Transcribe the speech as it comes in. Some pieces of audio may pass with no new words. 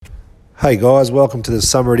Hey guys, welcome to the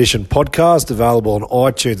Summer Edition podcast, available on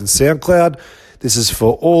iTunes and SoundCloud. This is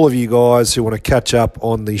for all of you guys who want to catch up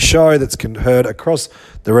on the show that's heard across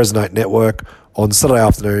the Resonate Network on Saturday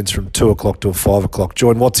afternoons from 2 o'clock till 5 o'clock.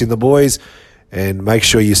 Join What's in the Boys and make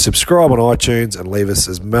sure you subscribe on iTunes and leave us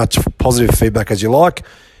as much positive feedback as you like.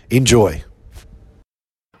 Enjoy.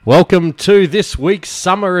 Welcome to this week's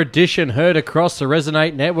Summer Edition, heard across the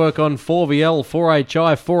Resonate Network on 4VL,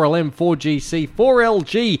 4HI, 4LM, 4GC,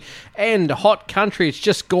 4LG and Hot Country. It's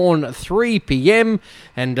just gone 3 p.m.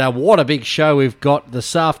 and what a big show we've got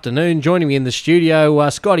this afternoon. Joining me in the studio,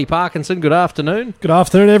 Scotty Parkinson. Good afternoon. Good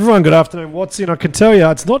afternoon, everyone. Good afternoon. What's in? I can tell you,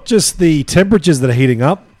 it's not just the temperatures that are heating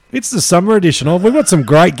up. It's the Summer Edition. We've got some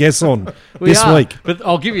great guests on this week. But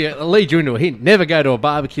I'll lead you into a hint. Never go to a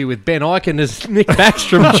barbecue with Ben Eichen as Nick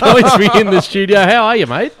Backstrom joins me in the studio. How are you,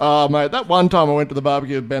 mate? Oh, mate, that one time I went to the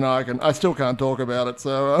barbecue with Ben Eichen, I still can't talk about it,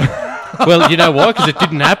 so... Well, you know why? Because it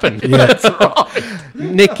didn't happen. Yeah. That's right.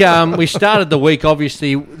 Nick, we started the week,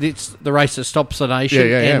 obviously, it's the race that stops the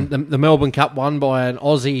nation, and the Melbourne Cup won by an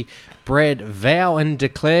Aussie bred Vow and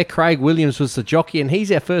Declare. Craig Williams was the jockey, and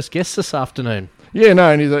he's our first guest this afternoon. Yeah,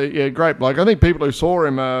 no, and he's a great bloke. I think people who saw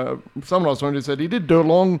him, someone I was talking to said he did do a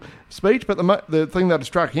long speech, but the thing that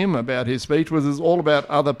struck him about his speech was it's all about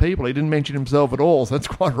other people. He didn't mention himself at all, so that's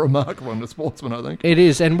quite remarkable in a sportsman, I think. It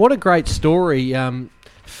is, and what a great story.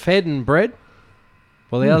 Fed and bred,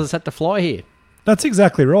 well, the others had to fly here. That's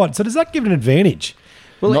exactly right. So does that give an advantage?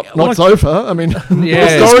 Well, Not so far. I mean, Yeah.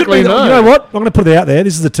 historically, no. You know what? I'm going to put it out there.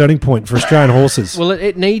 This is a turning point for Australian horses. Well,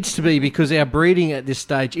 it needs to be because our breeding at this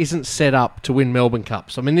stage isn't set up to win Melbourne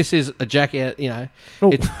Cups. I mean, this is a jacket, you know.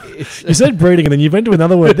 Oh, It's you said breeding and then you went to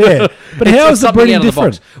another word there. But how is the something breeding out of the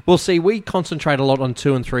different? box. Well, see, we concentrate a lot on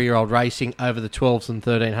 2 and 3 year old racing over the 12s and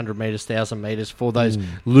 1300 metres, 1000 metres for those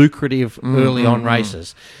lucrative early on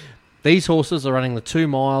races. These horses are running the 2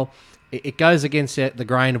 mile. It goes against the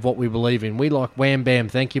grain of what we believe in. We like wham bam,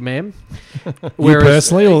 thank you, ma'am. You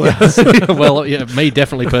personally? Or Well, yeah, me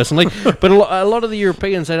definitely personally. But a lot of the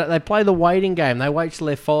Europeans, they play the waiting game. They wait till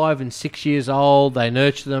they're 5 and 6 years old. They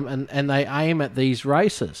nurture them, and they aim at these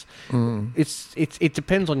races. It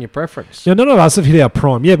depends on your preference. none of us have hit our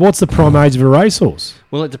prime. Yeah, what's the prime age of a racehorse?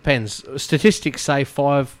 Well, it depends. Statistics say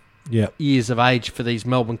 5 Yeah. years of age for these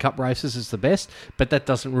Melbourne Cup races is the best, but that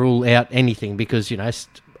doesn't rule out anything because, you know,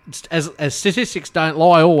 as statistics don't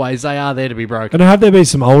lie always, they are there to be broken. And have there been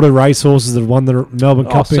some older racehorses that have won the Melbourne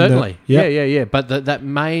Cup? Certainly. Yeah. Yeah. But the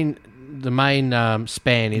main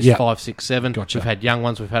span is 5, 6, 7. Gotcha. We've had young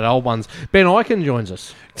ones, we've had old ones. Ben Eichen joins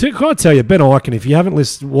us. Can I tell you, Ben Eichen, if you haven't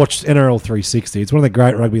watched NRL 360, it's one of the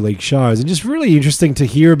great rugby league shows, and just really interesting to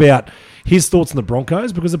hear about his thoughts on the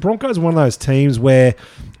Broncos, because the Broncos are one of those teams where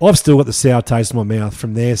I've still got the sour taste in my mouth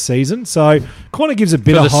from their season, so kind of gives a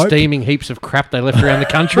bit For of the hope. steaming heaps of crap they left around the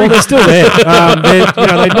country. Well, they're still there.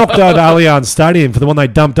 They knocked over Allianz Stadium for the one they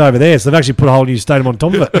dumped over there, so they've actually put a whole new stadium on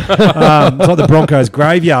top of it. It's like the Broncos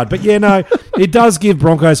graveyard. But yeah, no, it does give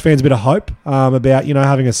Broncos fans a bit of hope about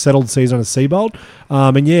having a settled season on a Seabold.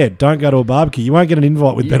 And yeah, don't go to a barbecue. You won't get an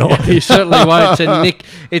invite with Ben Eichen. You certainly won't. And Nick,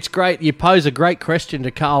 it's great. You pose a great question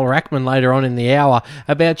to Carl Rackman later on in the hour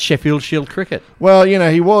about Sheffield Shield cricket. Well,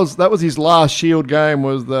 that was his last Shield game,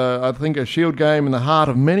 I think a Shield game in the heart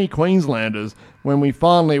of many Queenslanders when we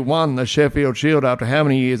finally won the Sheffield Shield after how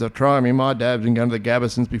many years of trying. I mean, my dad's been going to the Gabba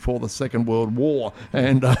since before the Second World War,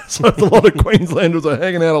 and so a lot of Queenslanders are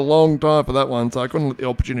hanging out a long time for that one, so I couldn't let the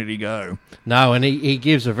opportunity go. No, and he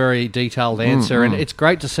gives a very detailed answer, and it's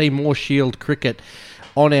great to see more Shield cricket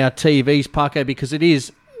on our TVs, Parko, because it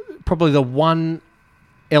is probably the one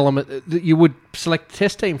element that you would select a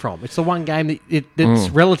test team from. It's the one game that's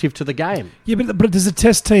relative to the game. Yeah, but does the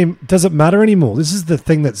test team, does it matter anymore? This is the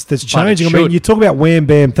thing that's changing. I should. mean, you talk about wham,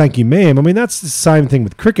 bam, thank you, ma'am. I mean, that's the same thing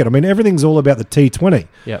with cricket. I mean, everything's all about the T20.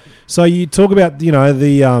 Yep. So you talk about, the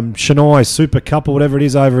Chennai Super Cup or whatever it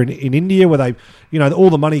is over in India where they, all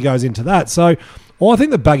the money goes into that. So I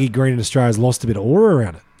think the baggy green in Australia has lost a bit of aura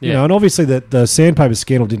around it. Yeah. And obviously the sandpaper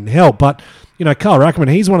scandal didn't help, but Carl Rackman,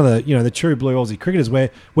 he's one of the true blue Aussie cricketers where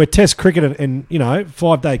Test cricket and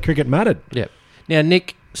 5-day cricket mattered. Yep. Now,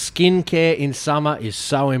 Nick, skincare in summer is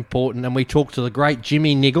so important, and we talked to the great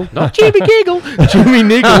Jimmy Niggle, not Jimmy Giggle, Jimmy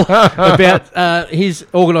Niggle, about his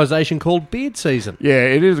organisation called Beard Season. Yeah,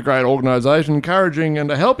 it is a great organisation, encouraging and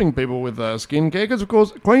helping people with skin care, because, of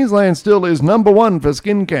course, Queensland still is number 1 for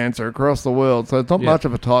skin cancer across the world, so it's not much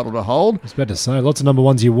of a title to hold. I was about to say, lots of number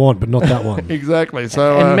ones you want, but not that one. Exactly.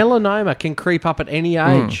 So, and melanoma can creep up at any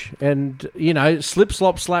age, and, slip,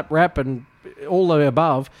 slop, slap, rap, and all the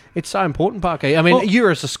above. It's so important, Parky. I mean, you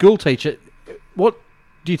as a school teacher, what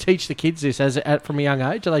do you teach the kids this from a young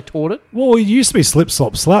age? Are they taught it? Well, it used to be slip,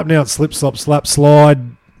 slop, slap. Now it's slip, slop, slap,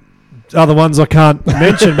 slide. Other ones I can't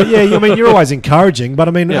mention. But, yeah, I mean, you're always encouraging. But,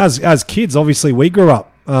 I mean, as kids, obviously, we grew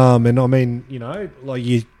up. And, I mean, you know, like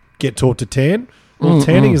you get taught to tan. Well,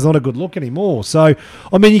 tanning is not a good look anymore. So,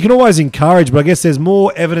 I mean, you can always encourage, but I guess there's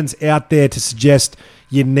more evidence out there to suggest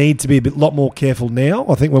you need to be a lot more careful now.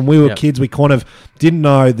 I think when we were kids, we kind of didn't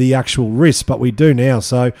know the actual risk, but we do now.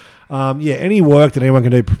 So, any work that anyone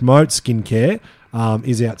can do to promote skincare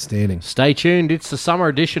is outstanding. Stay tuned. It's the summer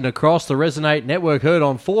edition across the Resonate Network, heard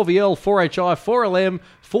on 4VL, 4HI, 4LM,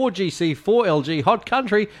 4GC, 4LG, Hot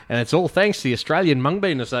Country, and it's all thanks to the Australian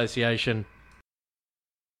Mungbean Association.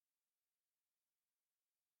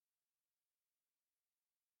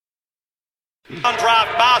 On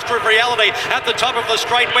draft, Master of Reality at the top of the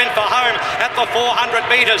straight went for home at the 400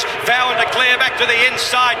 metres. Vow and Declare back to the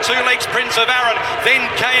inside. 2 legs, Prince of Arran. Then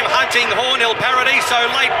came Hunting Hornhill Paradiso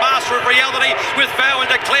late. Master of Reality with Vow and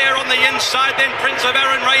Declare on the inside. Then Prince of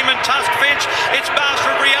Arran, Raymond Tusk Finch. It's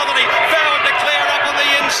Master of Reality. Vow and Declare up on the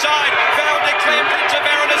inside. Vow and Declare, Prince of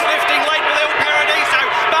Arran is lifting late with El Paradiso.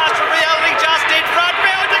 Master of Reality just in front.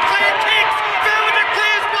 Vow and Declare kicks. Vow and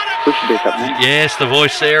Declare's won it. Yes, the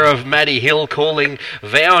voice there of Matty Hill calling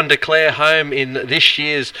Vow and Declare home in this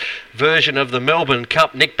year's version of the Melbourne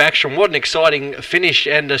Cup. Nick Backstrom, what an exciting finish,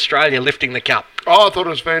 and Australia lifting the cup. Oh, I thought it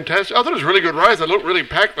was fantastic. I thought it was a really good race. It looked really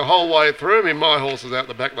packed the whole way through. I mean, my horse was out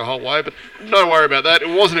the back the whole way, but don't worry about that. It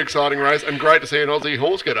was an exciting race and great to see an Aussie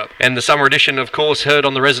horse get up. And the summer edition, of course, heard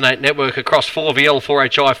on the Resonate Network across 4VL,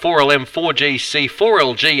 4HI, 4LM, 4GC,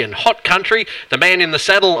 4LG and Hot Country. The man in the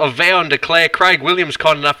saddle of Vow and Declare, Craig Williams,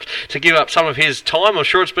 kind enough to give up some of his time. I'm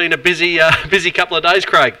sure it's been a busy couple of days,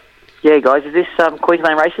 Craig. Yeah, guys, is this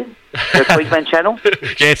Queensland Racing? The Queensland Channel?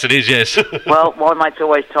 Yes, it is, yes. Well, my mate's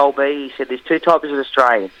always told me, he said there's 2 types of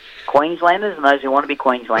Australians. Queenslanders and those who want to be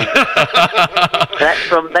Queenslanders.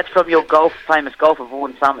 That's from your famous golfer,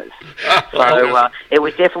 Vaughan Summers. So it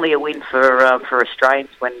was definitely a win for Australians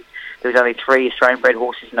when there was only 3 Australian-bred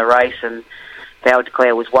horses in the race, and Vow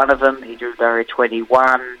Declare was one of them. He drew barrier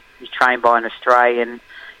 21. He's trained by an Australian.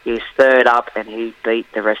 He was third up, and he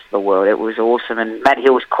beat the rest of the world. It was awesome, and Matt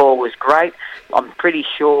Hill's call was great. I'm pretty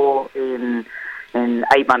sure in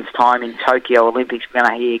 8 months' time in Tokyo Olympics, we're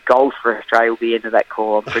going to hear gold for Australia will be the end of that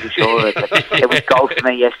call. I'm pretty sure of it. It was gold for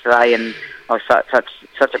me yesterday, and I was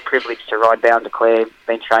such a privilege to ride Vow and Declare,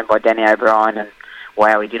 being trained by Danny O'Brien, and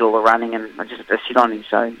wow, he did all the running, and I just sit on him,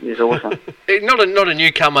 so it was awesome. Not a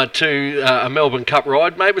newcomer to a Melbourne Cup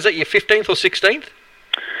ride, mate. Was that your 15th or 16th?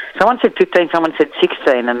 Someone said 15, someone said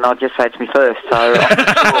 16, and I'll just say it's me first. So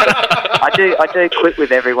I do quit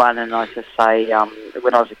with everyone, and I just say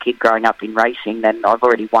when I was a kid growing up in racing, then I've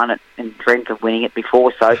already won it and dreamt of winning it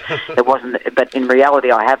before. So it wasn't, but in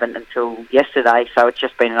reality, I haven't until yesterday. So it's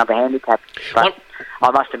just been another handicap. But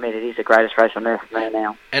I must admit, it is the greatest race on earth for me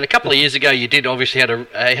now. And a couple of years ago, you did obviously had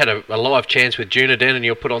a live chance with Dunedin, and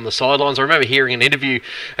you were put on the sidelines. I remember hearing an interview.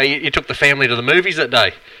 You took the family to the movies that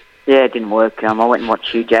day. Yeah, it didn't work. I went and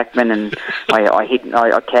watched Hugh Jackman, and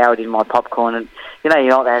I cowered in my popcorn. And you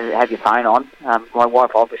don't have your phone on. My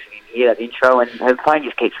wife obviously didn't hear that intro, and her phone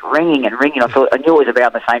just keeps ringing and ringing. I knew it was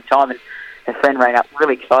about the same time, and her friend rang up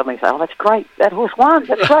really excitedly and said, "Oh, that's great! That horse won!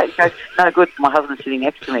 That's great!" She goes, "No good. My husband's sitting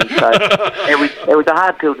next to me." So it was a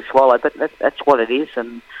hard pill to swallow, but that's what it is,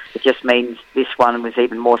 and it just means this one was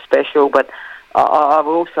even more special. But I've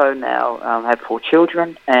also now have 4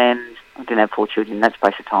 children, and I didn't have 4 children in that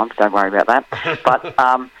space of time, so don't worry about that. But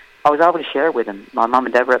I was able to share it with them. My mum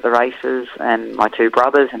and dad were at the races, and my 2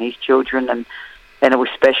 brothers and his children, and it was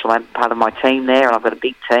special. I'm part of my team there, and I've got a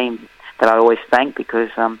big team that I always thank because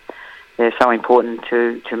they're so important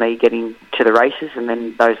to me getting to the races and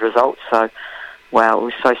then those results. So, wow, it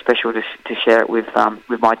was so special to share it with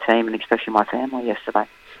my team and especially my family yesterday.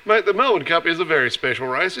 Mate, the Melbourne Cup is a very special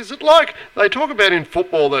race. Is it like they talk about in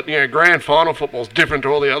football that grand final football is different to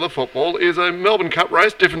all the other football? Is a Melbourne Cup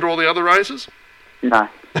race different to all the other races? No,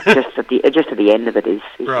 just at the end of it is.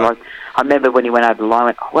 Right. Like, I remember when he went over the line, I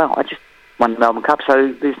went, oh, well, I just won the Melbourne Cup,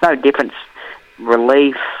 so there's no difference,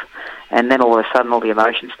 relief, and then all of a sudden all the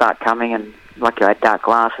emotions start coming, and lucky I had dark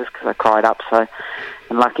glasses because I cried up. So,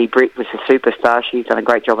 and lucky Britt was a superstar. She's done a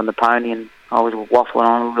great job on the pony, and I was waffling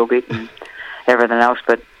on a little bit and everything else,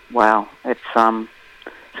 but wow, it's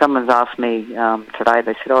someone's asked me today,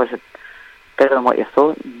 they said, oh, is it better than what you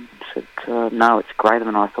thought? And I said, no, it's greater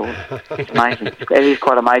than I thought. It's amazing. It is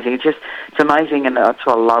quite amazing. It's amazing, and that's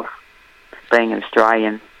what I love being an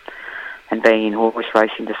Australian and being in horse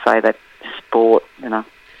racing, to say that sport,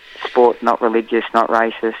 sport, not religious, not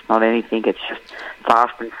racist, not anything. It's just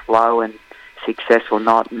fast and slow and success or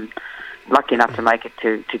not. And lucky enough to make it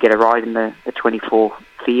to get a ride in the 24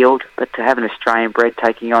 field, but to have an Australian bred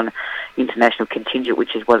taking on international contingent,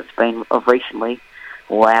 which is what it's been of recently,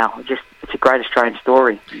 wow, it's a great Australian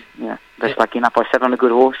story. Just lucky enough I sat on a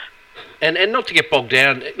good horse. And not to get bogged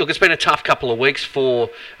down, look, it's been a tough couple of weeks for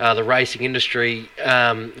the racing industry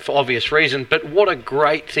for obvious reasons, but what a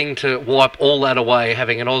great thing to wipe all that away,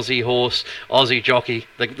 having an Aussie horse, Aussie jockey,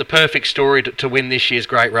 the perfect story to win this year's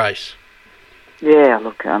great race. Yeah,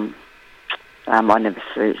 look, I never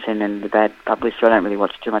seen any of the bad publicity. I don't really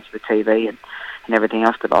watch too much of the TV and everything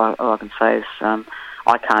else, but all I can say is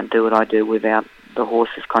I can't do what I do without the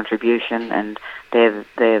horse's contribution, and they're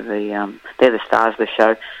the stars of the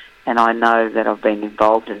show. And I know that I've been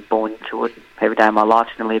involved and born into it every day of my life.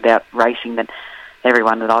 It's nearly about racing, that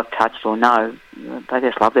everyone that I've touched or know, they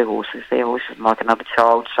just love their horses. Their horses are like another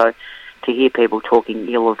child. So to hear people talking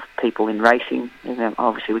ill of people in racing,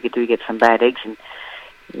 obviously we do get some bad eggs. And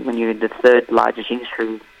when you're in the third largest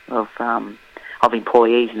industry of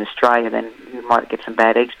employees in Australia, then you might get some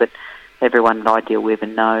bad eggs. But everyone that I deal with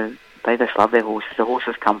and know, they just love their horses. The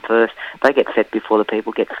horses come first. They get fed before the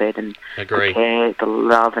people get fed, and Agree. the care, the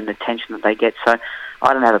love, and attention that they get. So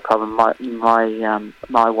I don't have a problem.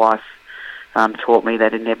 My wife taught me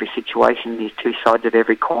that in every situation, there's two sides of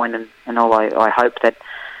every coin, and I hope that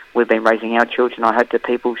we've been raising our children. I hope that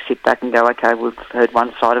people sit back and go, okay, we've heard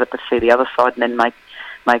one side of it, let's see the other side, and then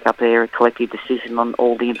make up their collective decision on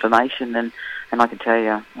all the information. And I can tell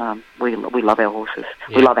you, we love our horses.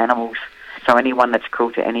 Yeah. We love animals. So anyone that's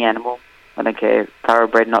cruel to any animal, I don't care,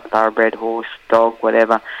 thoroughbred, not thoroughbred, horse, dog,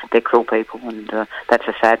 whatever, they're cruel people, and that's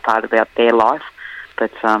a sad part about their life.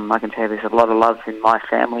 But I can tell you there's a lot of love in my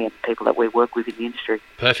family and people that we work with in the industry.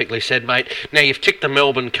 Perfectly said, mate. Now, you've ticked the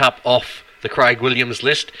Melbourne Cup off the Craig Williams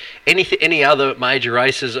list. Any other major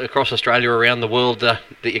races across Australia or around the world that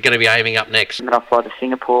you're going to be aiming up next? And then I fly to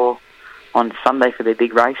Singapore on Sunday for their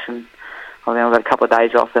big race, and I've got a couple of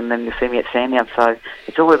days off, and then you'll see me at Sandown. So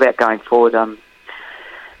it's all about going forward.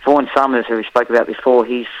 Vaughan Summers, who we spoke about before,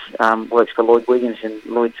 he works for Lloyd Williams, and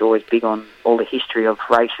Lloyd's always big on all the history of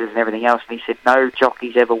races and everything else. And he said no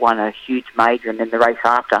jockey's ever won a huge major, and then the race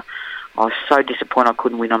after, I was so disappointed I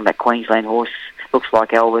couldn't win on that Queensland horse. Looks like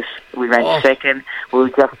Elvis. We ran second. We were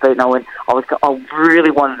just beaten. I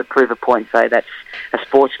really wanted to prove a point and say that's a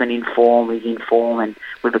sportsman in form. He's in form, and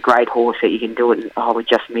with a great horse that you can do it. And, we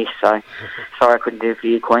just missed. So sorry I couldn't do it for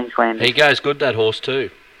you, Queensland. He goes good, that horse too.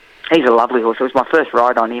 He's a lovely horse. It was my first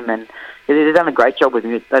ride on him, and they've done a great job with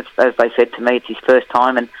him. As they said to me, it's his first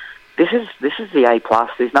time, and this is the A+.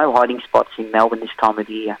 There's no hiding spots in Melbourne this time of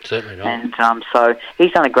year. Certainly not. And so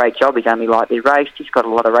he's done a great job. He's only lightly raced. He's got a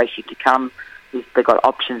lot of racing to come. They've got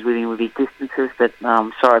options with him with his distances, but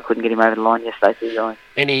sorry I couldn't get him over the line yesterday for you guys.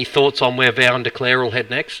 Any thoughts on where Vow and Declare will head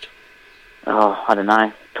next? Oh, I don't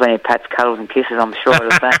know. Plenty of pats, cuddles and kisses, I'm sure of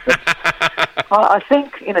that. But I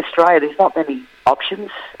think in Australia there's not many options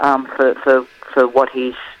for what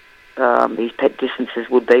his pet distances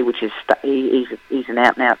would be, which is he's an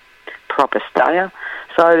out-and-out proper stayer.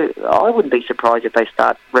 So I wouldn't be surprised if they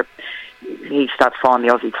he starts flying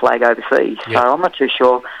the Aussie flag overseas. Yep. So I'm not too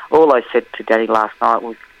sure. All I said to Daddy last night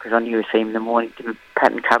was, because I knew he would see him in the morning, give him a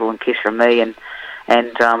pat and cuddle and kiss from me, and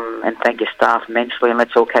thank your staff immensely, and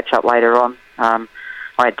let's all catch up later on. I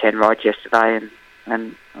had 10 rides yesterday,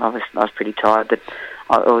 and I was pretty tired, but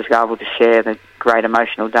I was able to share the great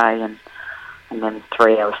emotional day, and then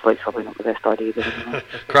 3 hours sleep's probably not the best idea. But,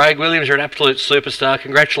 Craig Williams, you're an absolute superstar.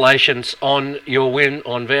 Congratulations on your win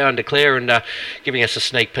on Vow and Declare, and giving us a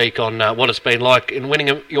sneak peek on what it's been like in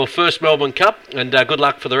winning your first Melbourne Cup, and good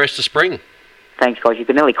luck for the rest of spring. Thanks, guys. You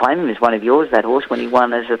can nearly claim him as one of yours, that horse, when he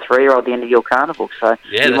won as a 3-year-old at the end of your carnival. So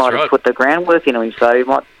yeah, you might have put the groundwork into him, so he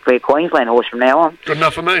might be a Queensland horse from now on. Good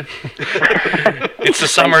enough for me. It's the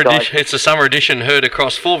summer edition. It's the summer edition heard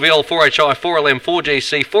across 4VL, 4HI, 4LM,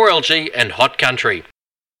 4GC, 4LG, and Hot Country.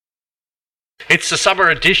 It's the summer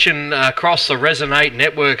edition across the Resonate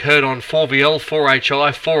network, heard on 4VL,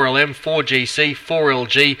 4HI, 4LM, 4GC,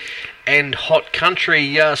 4LG, and Hot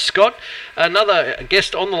Country. Scott, another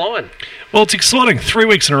guest on the line. Well, it's exciting. 3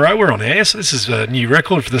 weeks in a row we're on air, so this is a new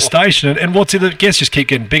record for the station. And what's the guests just keep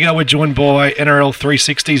getting bigger. We're joined by NRL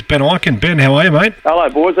 360's Ben Eichen. Ben, how are you, mate? Hello,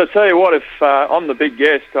 boys. I tell you what, if I'm the big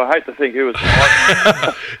guest, I hate to think who was.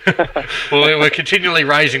 Well, we're continually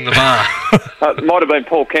raising the bar. It might have been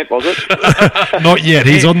Paul Kemp, was it? Not yet.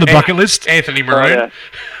 He's on the bucket list. Anthony Maroon. Yeah.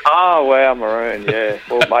 Oh, wow, Maroon, yeah.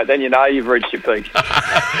 Well, mate, then you know you've reached your peak.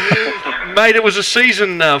 Mate, it was a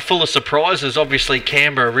season full of surprises. surprises. Obviously,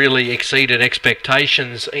 Canberra really exceeded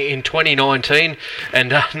expectations in 2019,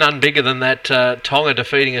 and none bigger than that Tonga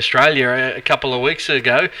defeating Australia a couple of weeks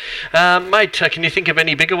ago. Mate, can you think of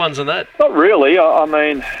any bigger ones than that? Not really. I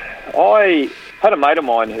mean, I had a mate of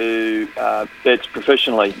mine who bets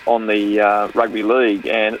professionally on the rugby league,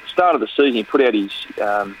 and at the start of the season he put out his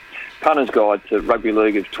punter's guide to rugby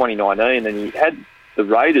league of 2019, and he had the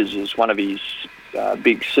Raiders as one of his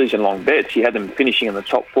big season-long bets. He had them finishing in the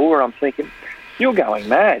top 4. I'm thinking, you're going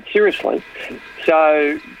mad, seriously.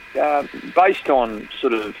 So based on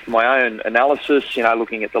sort of my own analysis,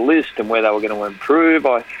 looking at the list and where they were going to improve,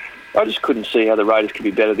 I just couldn't see how the Raiders could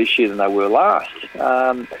be better this year than they were last.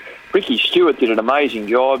 Ricky Stewart did an amazing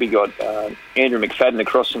job. He got Andrew McFadden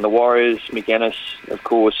across from the Warriors, McInnes, of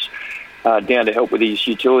course, down to help with his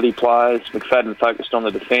utility players. McFadden focused on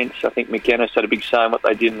the defence. I think McInnes had a big say in what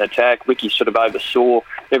they did in attack. Ricky sort of oversaw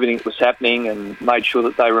everything that was happening and made sure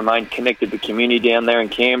that they remained connected to the community down there in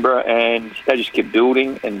Canberra, and they just kept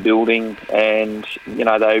building and building. And,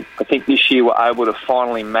 I think this year were able to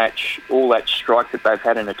finally match all that strike that they've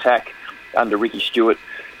had in attack under Ricky Stewart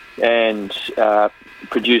and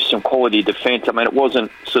produce some quality defence. I mean, it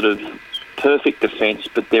wasn't sort of perfect defence,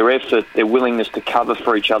 but their effort, their willingness to cover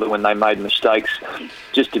for each other when they made mistakes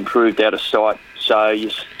just improved out of sight. So you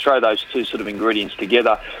throw those two sort of ingredients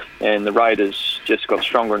together and the Raiders just got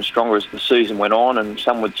stronger and stronger as the season went on, and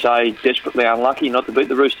some would say desperately unlucky not to beat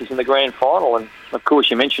the Roosters in the grand final. And of course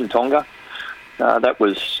you mentioned Tonga. That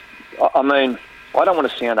was, I mean, I don't want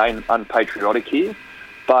to sound unpatriotic here,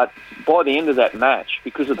 but by the end of that match,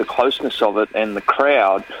 because of the closeness of it and the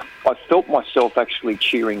crowd, I felt myself actually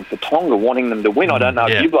cheering for Tonga, wanting them to win. I don't know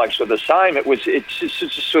if you blokes were the same. It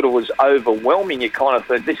just sort of was overwhelming. You kind of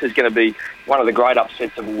thought this is going to be one of the great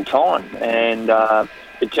upsets of all time. And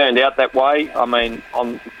it turned out that way. I mean,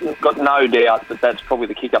 I've got no doubt that that's probably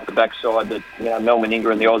the kick up the backside that Melbourne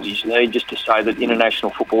Ingram and the Aussies need, just to say that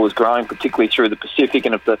international football is growing, particularly through the Pacific.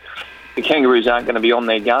 And if the Kangaroos aren't going to be on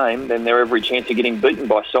their game, then they're every chance of getting beaten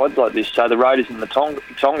by sides like this. So the Raiders and the Tonga,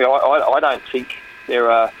 I don't think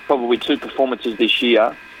there are probably two performances this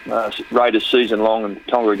year, Raiders season long and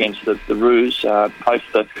Tonga against the Roos, post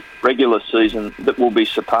the regular season, that will be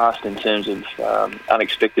surpassed in terms of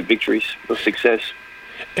unexpected victories or success.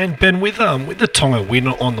 And Ben, with the Tonga win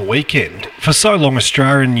on the weekend, for so long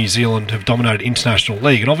Australia and New Zealand have dominated international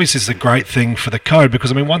league, and obviously it's a great thing for the code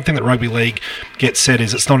because, I mean, one thing that rugby league gets said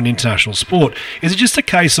is it's not an international sport. Is it just a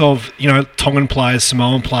case of, Tongan players,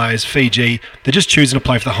 Samoan players, Fiji, they're just choosing to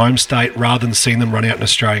play for the home state rather than seeing them run out in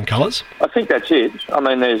Australian colours? I think that's it. I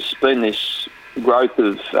mean, there's been this growth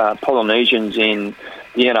of Polynesians in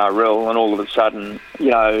the NRL, and all of a sudden,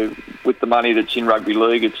 with the money that's in rugby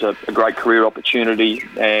league, it's a great career opportunity.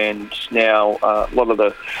 And now a lot of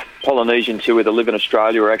the Polynesians who either live in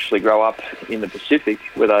Australia or actually grow up in the Pacific,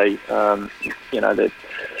 where they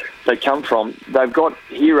come from, they've got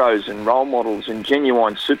heroes and role models and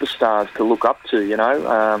genuine superstars to look up to.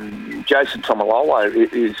 Jason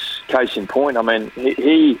Taumalolo is case in point. I mean,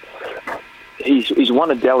 He's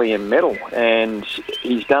won a Dally M medal, and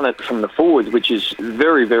he's done it from the forwards, which is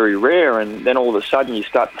very, very rare. And then all of a sudden you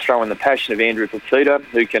start to throw in the passion of Andrew Fifita,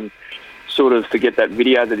 who can sort of forget that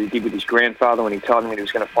video that he did with his grandfather when he told him he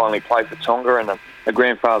was going to finally play for Tonga, and a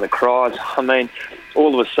grandfather cries. I mean,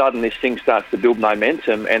 all of a sudden this thing starts to build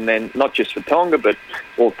momentum, and then not just for Tonga, but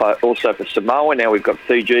also for Samoa. Now we've got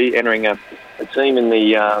Fiji entering a team in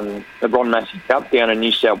the Ron Massey Cup down in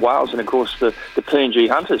New South Wales, and of course the PNG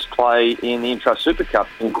Hunters play in the Intrust Super Cup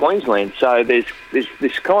in Queensland. So there's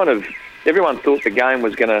this kind of, everyone thought the game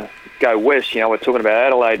was going to go west. We're talking about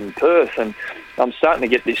Adelaide and Perth, and I'm starting to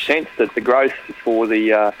get this sense that the growth for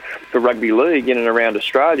the rugby league in and around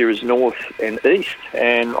Australia is north and east,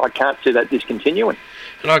 and I can't see that discontinuing.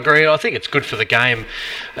 And I agree. I think it's good for the game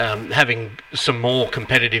having some more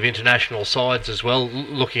competitive international sides as well,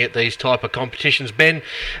 looking at these type of competitions. Ben,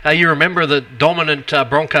 you remember the dominant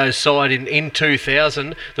Broncos side in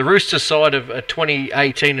 2000, the Roosters side of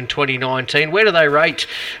 2018 and 2019. Where do they rate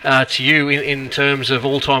to you in terms of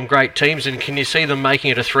all-time great teams, and can you see them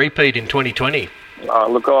making it a three-peat in 2020?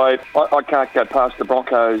 Look, I can't go past the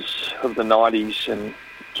Broncos of the 90s and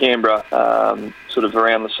Canberra, sort of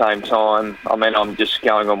around the same time. I mean, I'm just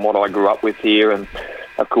going on what I grew up with here, and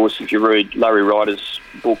of course, if you read Larry Ryder's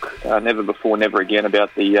book, Never Before, Never Again,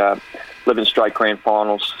 about the 11 straight grand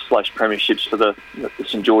finals / premierships for the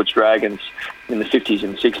St George Dragons in the 50s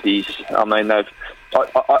and 60s. I mean,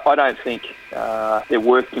 I don't think they're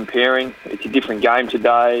worth comparing. It's a different game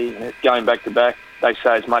today. Going back to back, they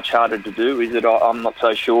say it's much harder to do. Is it? I'm not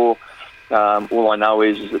so sure. All I know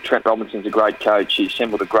is that Trent Robinson's a great coach. He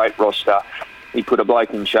assembled a great roster. he put a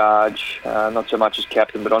bloke in charge, not so much as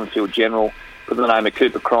captain, but on-field general, with the name of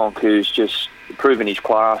Cooper Cronk, who's just proven his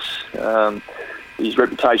class. His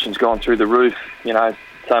reputation's gone through the roof,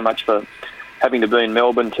 so much for having to be in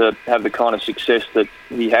Melbourne to have the kind of success that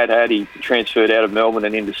he had. He transferred out of Melbourne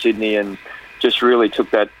and into Sydney and just really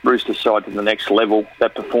took that Roosters side to the next level.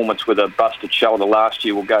 That performance with a busted shoulder last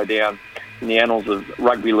year will go down in the annals of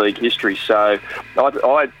rugby league history. So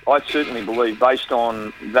I certainly believe, based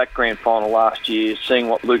on that grand final last year, seeing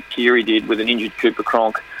what Luke Keary did with an injured Cooper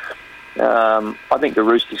Cronk, I think the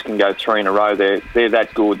Roosters can go 3 in a row. They're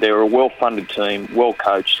that good. They're a well-funded team,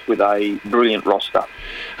 well-coached, with a brilliant roster.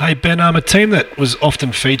 Hey, Ben, a team that was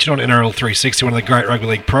often featured on NRL 360, one of the great rugby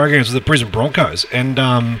league programs, was the Brisbane Broncos. And,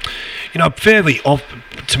 a fairly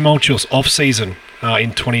tumultuous off-season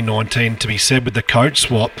in 2019, to be said, with the coach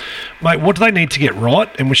swap. Mate, what do they need to get right,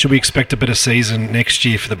 and should we expect a better season next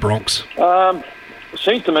year for the Bronx? It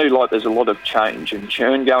seems to me like there's a lot of change and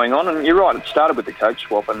churn going on, and you're right, it started with the coach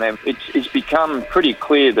swap, and then it's become pretty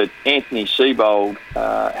clear that Anthony Seibold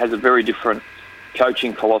has a very different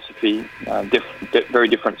coaching philosophy, very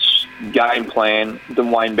different game plan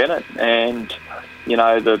than Wayne Bennett. And,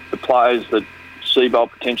 the players that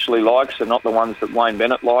Seibold potentially likes are not the ones that Wayne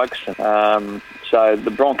Bennett likes. So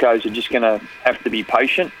the Broncos are just going to have to be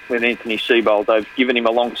patient with Anthony Seibold. They've given him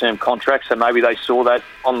a long-term contract, so maybe they saw that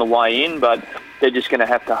on the way in, but they're just going to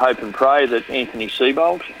have to hope and pray that Anthony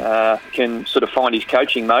Seibold can sort of find his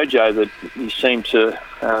coaching mojo that he seemed to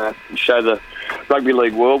show the rugby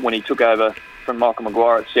league world when he took over from Michael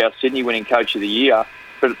Maguire at South Sydney, winning Coach of the Year.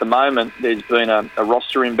 But at the moment, there's been a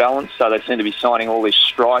roster imbalance, so they seem to be signing all this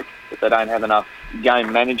strike, but they don't have enough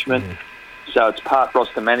game management. So it's part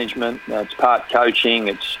roster management, it's part coaching,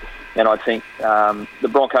 and I think the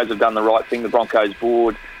Broncos have done the right thing. The Broncos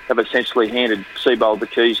board have essentially handed Seibold the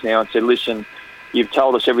keys now and said, listen, you've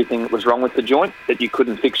told us everything that was wrong with the joint that you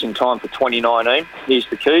couldn't fix in time for 2019. Here's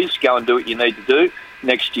the keys. Go and do what you need to do.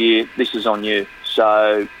 Next year, this is on you.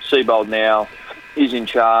 So Seibold now is in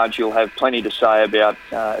charge. He'll have plenty to say about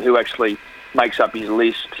who actually makes up his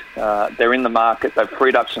list. They're in the market. They've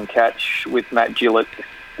freed up some catch with Matt Gillett.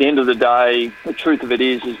 At the end of the day, the truth of it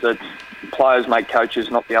is that players make coaches,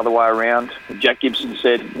 not the other way around. Jack Gibson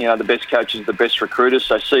said, the best coaches are the best recruiters.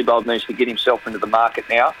 So Seibold needs to get himself into the market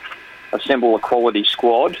now, assemble a quality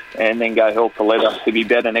squad, and then go hell for leather to be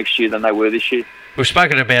better next year than they were this year. We've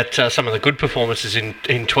spoken about some of the good performances in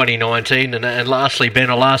 2019, and lastly, Ben,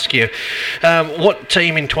 I'll ask you, what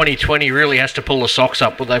team in 2020 really has to pull the socks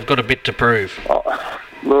up? Well, they've got a bit to prove.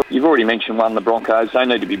 Look, you've already mentioned one, the Broncos. They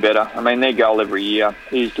need to be better. I mean, their goal every year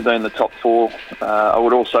is to be in the top 4. I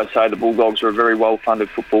would also say the Bulldogs are a very well-funded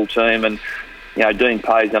football team, and Dean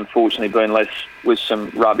Pay's unfortunately been left with some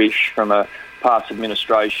rubbish from a past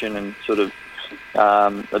administration and sort of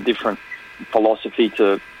a different philosophy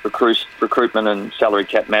to recruitment and salary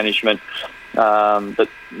cap management. But,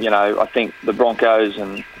 I think the Broncos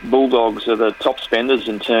and Bulldogs are the top spenders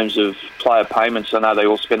in terms of player payments. I know they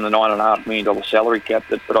all spend the $9.5 million salary cap,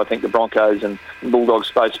 but I think the Broncos and Bulldogs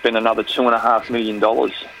both spend another $2.5 million,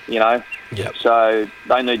 Yep. So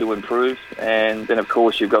they need to improve. And then, of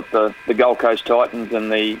course, you've got the Gold Coast Titans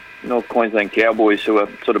and the North Queensland Cowboys, who are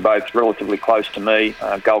sort of both relatively close to me.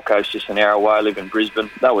 Gold Coast just an hour away. I live in Brisbane.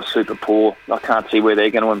 They were super poor. I can't see where they're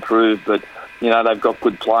going to improve, but they've got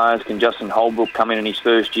good players. Can Justin Holbrook come in his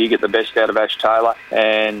first year, get the best out of Ash Taylor?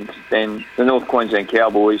 And then the North Queensland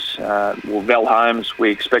Cowboys, Val Holmes,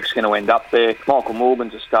 we expect is going to end up there. Michael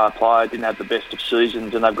Morgan's a star player, didn't have the best of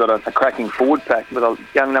seasons, and they've got a cracking forward pack with a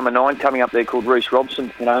young number 9 coming up there called Reece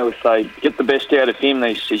Robson. If they get the best out of him,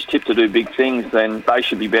 he's tipped to do big things, then they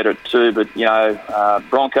should be better too. But,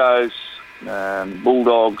 Broncos,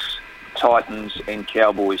 Bulldogs, Titans and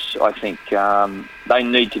Cowboys, I think they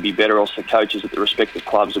need to be better, else the coaches at the respective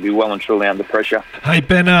clubs will be well and truly under pressure. Hey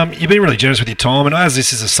Ben, you've been really generous with your time, and as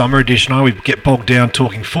this is a summer edition, we get bogged down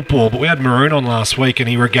talking football, but we had Maroon on last week and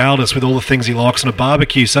he regaled us with all the things he likes on a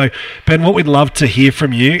barbecue. So Ben, what we'd love to hear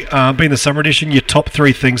from you, being the summer edition, your top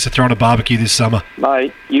 3 things to throw on a barbecue this summer.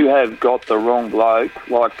 Mate, you have got the wrong bloke.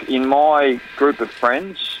 Like, in my group of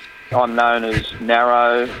friends, I'm known as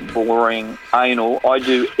narrow, boring, anal. I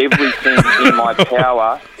do everything in my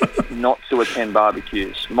power not to attend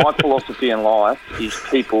barbecues. My philosophy in life is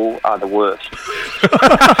people are the worst.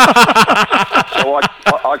 So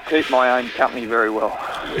I keep my own company very well.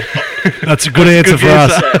 That's a good answer for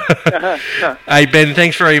us. Hey, Ben,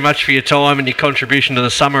 thanks very much for your time and your contribution to the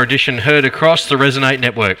summer edition heard across the Resonate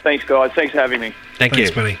Network. Thanks, guys. Thanks for having me. Thanks,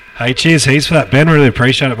 you. Benny. Hey, cheers heaps for that, Ben. Really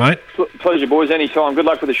appreciate it, mate. Pleasure, boys. Anytime. Good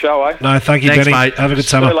luck with the show, eh? No, thank you, Thanks, Benny. mate. Have a good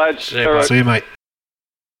summer. See you, lads. See you, See you, mate.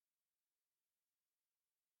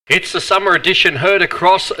 It's the summer edition heard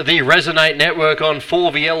across the Resonate network on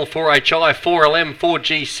 4VL, 4HI, 4LM,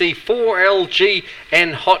 4GC, 4LG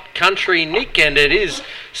and Hot Country, Nick. And it is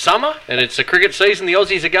summer and it's the cricket season. The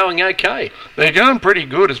Aussies are going okay. They're going pretty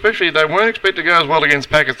good, especially they weren't expected to go as well against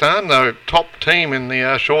Pakistan. They were top team in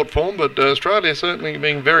the short form, but Australia certainly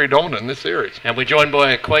being very dominant in this series. And we're joined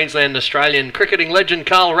by a Queensland Australian cricketing legend,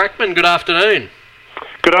 Carl Rackman. Good afternoon.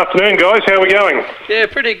 Good afternoon, guys. How are we going? Yeah,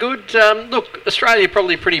 pretty good. Look, Australia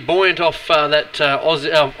probably pretty buoyant off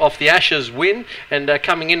off the Ashes win, and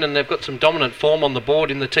coming in, and they've got some dominant form on the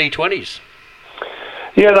board in the T20s.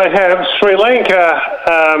 Yeah, they have. Sri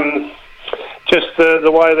Lanka, just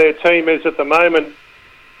the way their team is at the moment,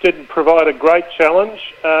 didn't provide a great challenge.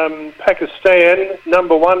 Pakistan,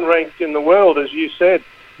 number one ranked in the world, as you said,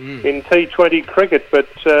 in T20 cricket, but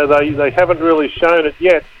they haven't really shown it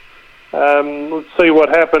yet. Let's see what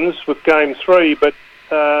happens with Game 3. But,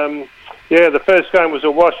 the first game was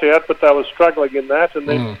a washout, but they were struggling in that. And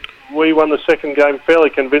then we won the second game fairly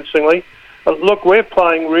convincingly. Look, we're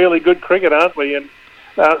playing really good cricket, aren't we? And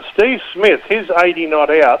Steve Smith, he's 80 not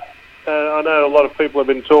out. I know a lot of people have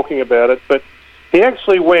been talking about it, but he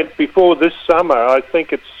actually went before this summer. I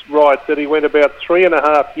think it's right that he went about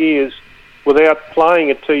 3.5 years without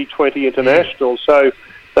playing a T20 international. So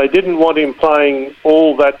they didn't want him playing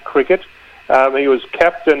all that cricket. He was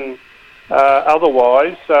captain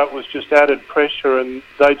otherwise, so it was just added pressure, and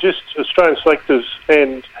Australian selectors,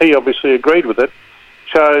 and he obviously agreed with it,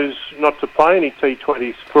 chose not to play any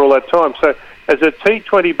T20s for all that time. So as a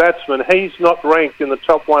T20 batsman, he's not ranked in the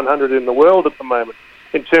top 100 in the world at the moment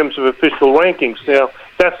in terms of official rankings. Now,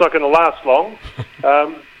 that's not going to last long.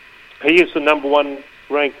 He is the number one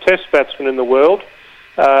ranked test batsman in the world.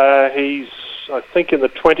 He's, I think, in the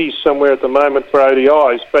 20s somewhere at the moment for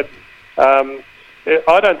ODIs, but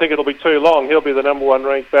I don't think it'll be too long. He'll be the number one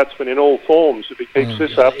ranked batsman in all forms if he keeps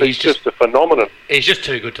this up. He's just a phenomenon. He's just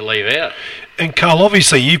too good to leave out. And Carl,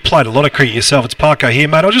 obviously you've played a lot of cricket yourself. It's Parko here,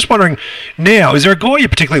 mate. I was just wondering now, is there a guy you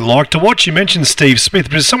particularly like to watch? You mentioned Steve Smith,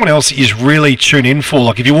 but is someone else that you really tune in for?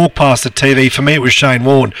 Like if you walk past the TV, for me it was Shane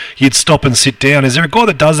Warne, you'd stop and sit down. Is there a guy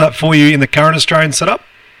that does that for you in the current Australian setup?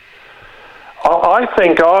 I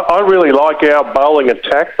think I really like our bowling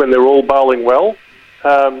attack when they're all bowling well.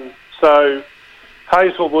 So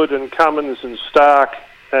Hazelwood and Cummins and Stark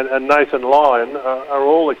and Nathan Lyon are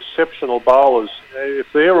all exceptional bowlers. If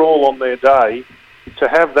they're all on their day, to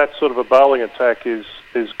have that sort of a bowling attack is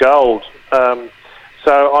gold.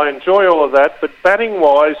 So I enjoy all of that. But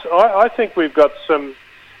batting-wise, I think we've got some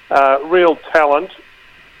real talent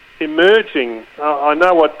emerging. I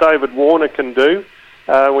know what David Warner can do.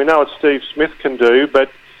 We know what Steve Smith can do, but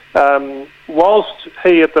whilst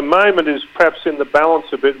he at the moment is perhaps in the balance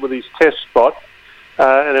a bit with his test spot,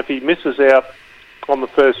 and if he misses out on the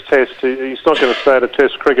first test, he's not going to stay at a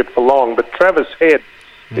test cricket for long. But Travis Head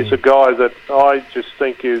is a guy that I just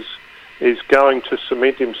think is going to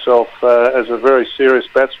cement himself as a very serious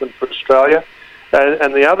batsman for Australia.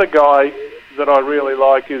 And the other guy that I really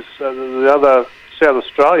like is the other South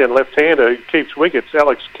Australian left-hander who keeps wickets,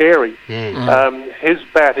 Alex Carey. His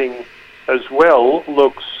batting as well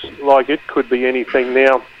looks like it could be anything.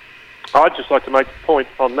 Now, I'd just like to make a point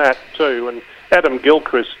on that too. And Adam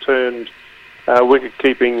Gilchrist turned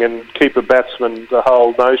wicket-keeping and keeper batsman, the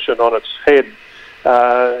whole notion on its head.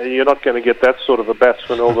 You're not going to get that sort of a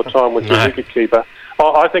batsman all the time with your wicket-keeper.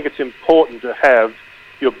 I think it's important to have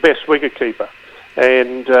your best wicket-keeper.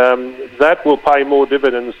 And that will pay more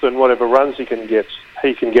dividends than whatever runs he can get.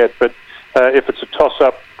 But if it's a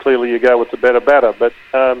toss-up, clearly you go with the better batter. But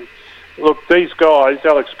look, these guys,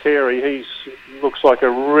 Alex Carey, he looks like a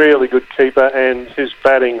really good keeper, and his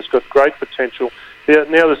batting's got great potential. Now,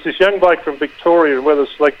 there's this young bloke from Victoria, and whether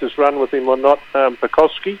selectors run with him or not,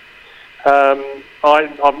 Pekoski.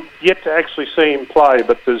 I'm yet to actually see him play,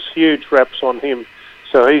 but there's huge raps on him.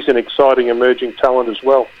 So he's an exciting emerging talent as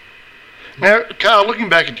well. Now, Carl, looking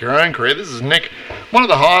back at your own career, this is Nick. One of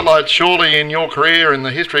the highlights, surely, in your career in the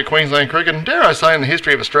history of Queensland cricket, and dare I say in the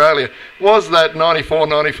history of Australia, was that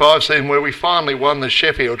 94-95 season where we finally won the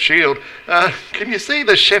Sheffield Shield. Can you see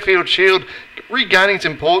the Sheffield Shield regaining its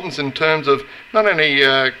importance in terms of not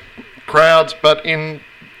only crowds, but in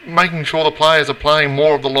making sure the players are playing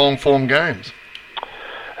more of the long-form games?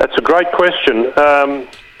 That's a great question.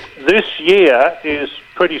 This year is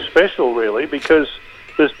pretty special, really, because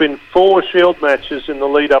there's been 4 Shield matches in the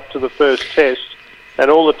lead up to the first test,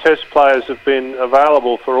 and all the test players have been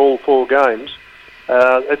available for all 4 games.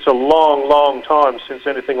 It's a long, long time since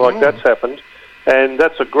anything like that's happened, and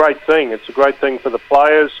that's a great thing. It's a great thing for the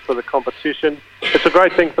players, for the competition. It's a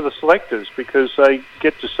great thing for the selectors because they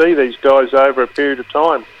get to see these guys over a period of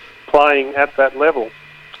time playing at that level.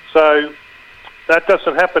 So that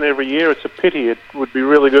doesn't happen every year. It's a pity. It would be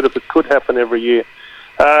really good if it could happen every year.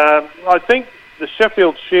 I think the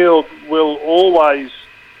Sheffield Shield will always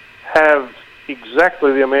have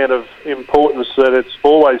exactly the amount of importance that it's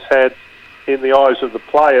always had in the eyes of the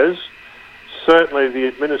players, certainly the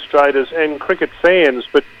administrators and cricket fans,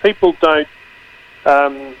 but people don't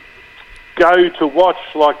go to watch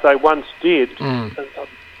like they once did,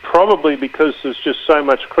 probably because there's just so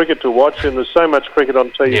much cricket to watch and there's so much cricket on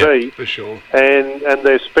TV. Yeah, for sure. And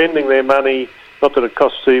they're spending their money, not that it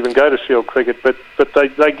costs to even go to Shield cricket, but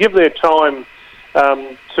they give their time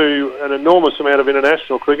to an enormous amount of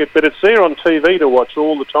international cricket, but it's there on TV to watch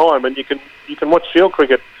all the time, and you can watch Shield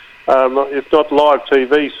cricket, if not live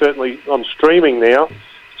TV, certainly on streaming now.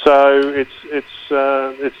 So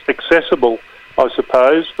it's accessible, I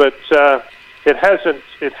suppose, but it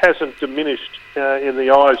hasn't diminished in the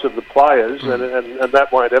eyes of the players, and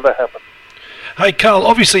that won't ever happen. Hey, Carl,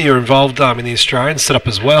 obviously you're involved in the Australian setup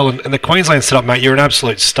as well, and the Queensland setup, mate, you're an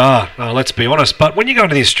absolute star, let's be honest. But when you go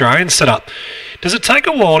into the Australian setup, does it take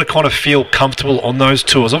a while to kind of feel comfortable on those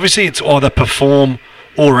tours? Obviously, it's either perform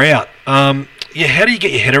or out. How do you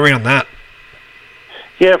get your head around that?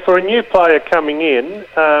 Yeah, for a new player coming in,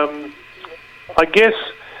 I guess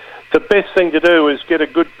the best thing to do is get a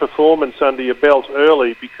good performance under your belt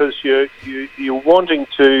early, because you're wanting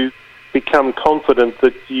to become confident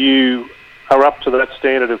that you are up to that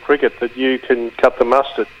standard of cricket, that you can cut the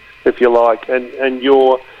mustard, if you like, and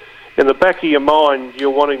you're in the back of your mind, you're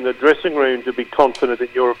wanting the dressing room to be confident in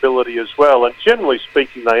your ability as well. And generally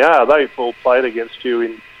speaking, they are. They've all played against you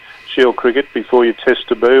in Shield cricket before your test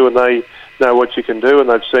debut, and they know what you can do, and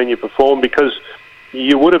they've seen you perform, because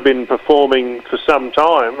you would have been performing for some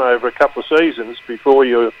time over a couple of seasons before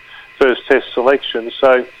your first test selection.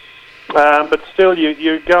 So, but still,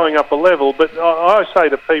 you're going up a level. But I say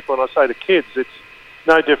to people, and I say to kids, it's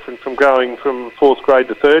no different from going from fourth grade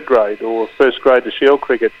to third grade or first grade to Shield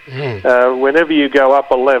cricket. Whenever you go up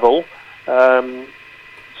a level,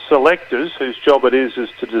 selectors, whose job it is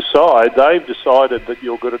to decide, they've decided that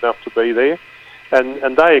you're good enough to be there,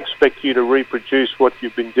 and they expect you to reproduce what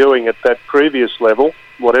you've been doing at that previous level,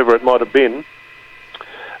 whatever it might have been.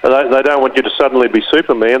 They don't want you to suddenly be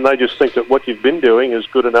Superman. They just think that what you've been doing is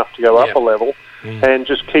good enough to go up a level, and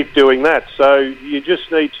just keep doing that. So you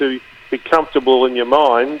just need to be comfortable in your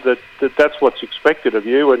mind that that's what's expected of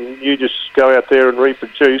you, and you just go out there and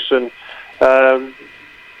reproduce. And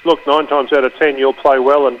look, 9 times out of 10 you'll play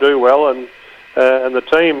well and do well, and the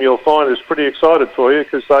team, you'll find, is pretty excited for you,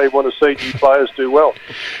 because they want to see new players do well.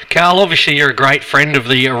 Carl, obviously you're a great friend of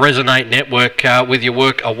the Resonate Network with your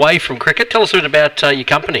work away from cricket. Tell us a bit about your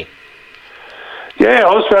company. Yeah,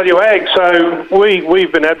 Australia Ag. So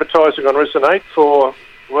we've been advertising on Resonate for,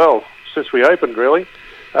 well, since we opened, really,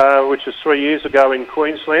 which is 3 years ago in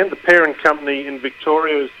Queensland. The parent company in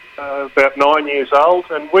Victoria is about 9 years old,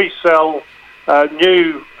 and we sell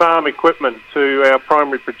new farm equipment to our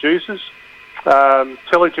primary producers.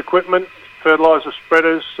 Tillage equipment, fertiliser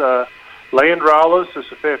spreaders, land rollers.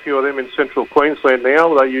 There's a fair few of them in central Queensland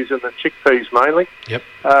now. They use in the chickpeas mainly. Yep.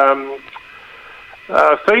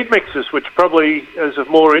 Feed mixers, which probably is of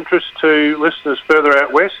more interest to listeners further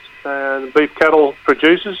out west, and beef cattle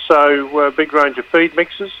producers. So a big range of feed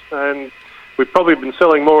mixers, and we've probably been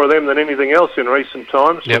selling more of them than anything else in recent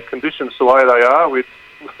times. Yep. With conditions the way they are, we'd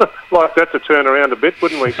like that to turn around a bit,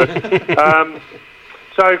 wouldn't we? But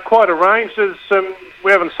so quite a range. There's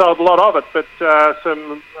we haven't sold a lot of it, but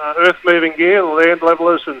some earth-moving gear, land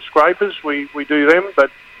levelers and scrapers, we do them,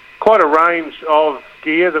 but quite a range of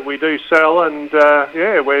gear that we do sell, and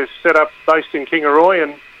we're set up based in Kingaroy,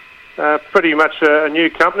 and pretty much a new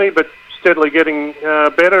company, but steadily getting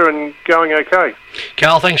better and going okay.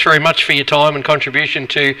 Carl, thanks very much for your time and contribution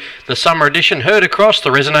to the summer edition, heard across the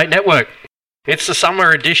Resonate Network. It's the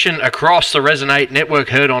summer edition across the Resonate Network,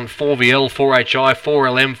 heard on 4VL, 4HI,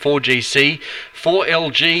 4LM, 4GC,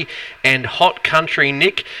 4LG and Hot Country.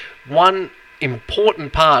 Nick, one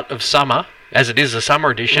important part of summer, as it is the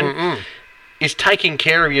summer edition, is taking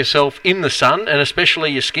care of yourself in the sun, and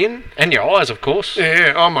especially your skin and your eyes, of course.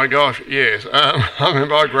 Yeah, oh my gosh, yes. I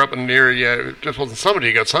remember I grew up in an area, it just wasn't summer till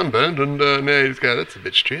you got sunburned, and now you just go, that's a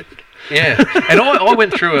bit stupid. Yeah, and I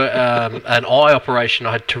went through an eye operation.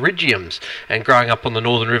 I had pterygiums, and growing up on the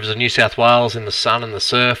northern rivers of New South Wales in the sun and the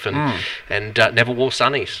surf, and never wore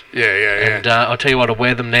sunnies. Yeah. And I'll tell you what, I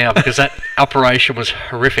wear them now, because that operation was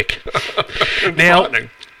horrific. Now,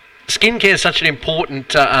 skincare is such an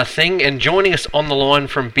important thing, and joining us on the line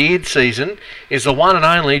from beard season is the one and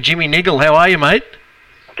only Jimmy Niggle. How are you, mate?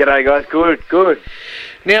 G'day, guys. Good.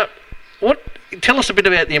 Now, tell us a bit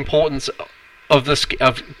about the importance of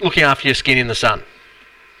looking after your skin in the sun.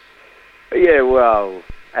 Yeah, well,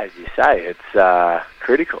 as you say, it's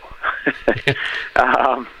critical.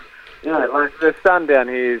 Like the sun down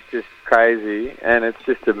here is just crazy, and it's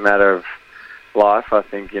just a matter of life, I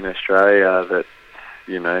think, in Australia that,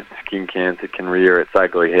 skin cancer can rear its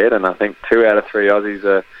ugly head, and I think 2 out of 3 Aussies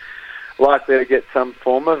are likely to get some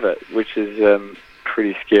form of it, which is a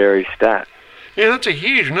pretty scary stat. Yeah, that's a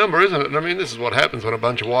huge number, isn't it? I mean, this is what happens when a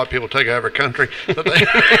bunch of white people take over a country that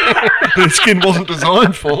their skin wasn't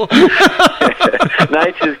designed for.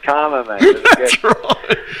 Nature's karma, mate. That's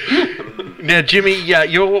right. Now, Jimmy,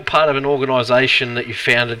 you're part of an organisation that you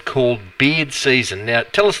founded called Beard Season. Now,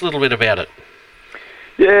 tell us a little bit about it.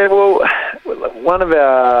 Yeah, well, one of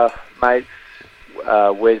our mates,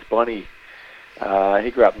 Wes Bonney,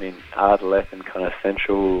 he grew up in Ardleth in kind of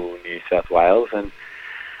central New South Wales, and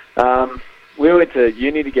we went to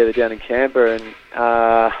uni together down in Canberra, and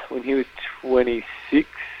when he was 26,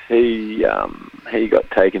 he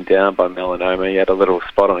got taken down by melanoma. He had a little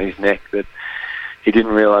spot on his neck that he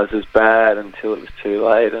didn't realise was bad until it was too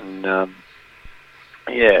late, and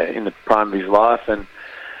in the prime of his life. And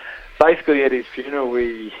basically at his funeral,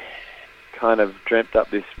 we kind of dreamt up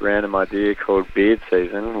this random idea called Beard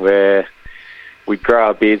Season, where we grow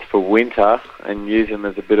our beards for winter and use them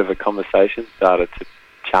as a bit of a conversation starter to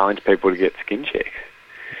challenge people to get skin checks.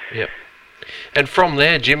 Yep. And from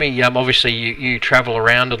there, Jimmy, obviously you travel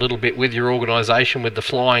around a little bit with your organisation with the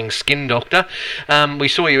Flying Skin Doctor. We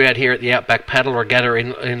saw you out here at the Outback Paddle Regatta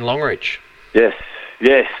in Longreach. Yes,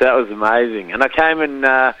 that was amazing. And I came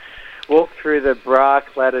and walked through the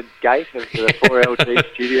bra-cladded gate of the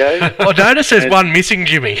 4LG studio. I noticed there's one missing,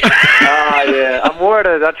 Jimmy. Yeah, I wore it.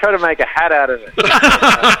 I tried to make a hat out of it.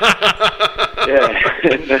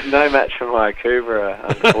 No match for my Cobra,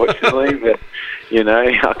 unfortunately, but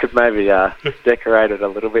I could maybe decorate it a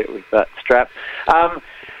little bit with that strap.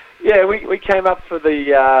 We came up for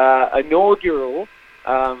the inaugural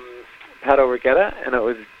paddle regatta, and it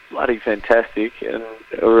was bloody fantastic, and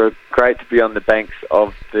it was great to be on the banks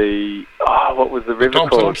of the what was the river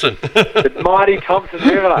called? Thompson. The mighty Thompson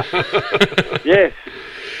River. Yes.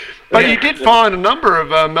 But you did find a number of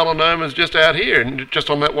melanomas just out here, and just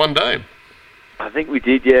on that one day. I think we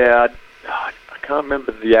did, yeah. I can't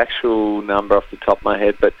remember the actual number off the top of my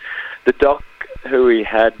head, but the doc who he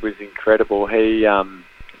had was incredible. He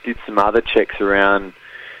did some other checks around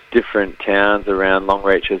different towns around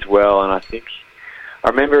Longreach as well, and I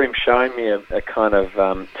remember him showing me a kind of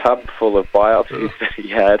tub full of biopsies that he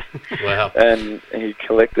had. Wow. And he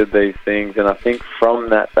collected these things, and I think from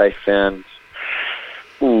that they found,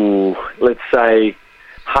 let's say,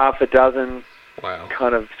 half a dozen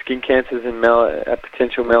kind of skin cancers and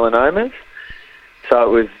potential melanomas. So it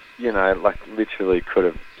was, literally could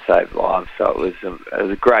have saved lives. So it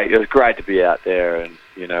was great to be out there, and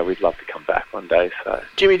we'd love to come back one day. So,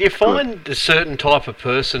 Jimmy, do you find a certain type of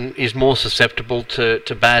person is more susceptible to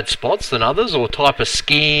bad spots than others, or type of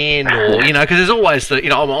skin, or because there's always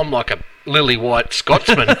I'm like a lily white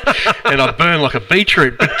Scotsman, and I burn like a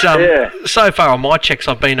beetroot. But so far on my checks,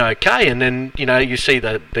 I've been okay. And then you see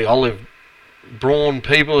the olive brawn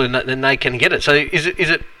people, and then they can get it. So does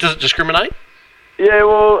it discriminate? Yeah,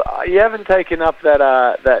 well, you haven't taken up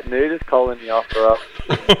that nudist colony offer up.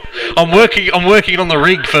 I'm working on the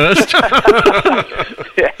rig first.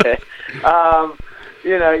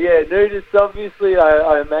 Nudists obviously,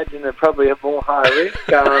 I imagine are probably a more high risk.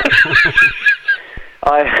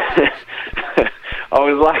 I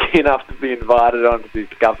was lucky enough to be invited onto this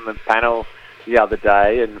government panel the other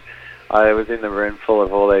day, and I was in the room full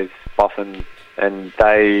of all these boffins, and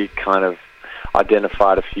they kind of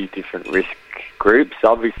identified a few different risk groups.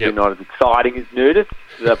 Obviously not as exciting as nudists,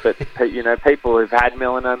 but people who've had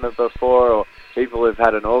melanoma before, or people who've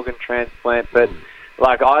had an organ transplant. But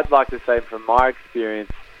I'd like to say from my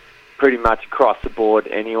experience, pretty much across the board,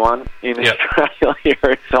 anyone in Australia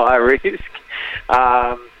is high risk,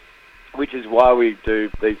 which is why we do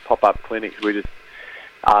these pop-up clinics. We just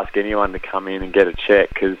ask anyone to come in and get a check,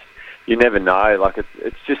 because you never know.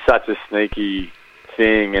 It's just such a sneaky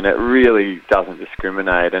thing, and it really doesn't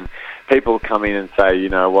discriminate. And people come in and say,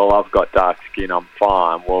 well, I've got dark skin, I'm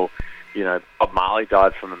fine. Well, Bob Marley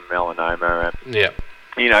died from a melanoma,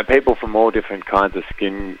 and people from all different kinds of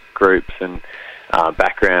skin groups and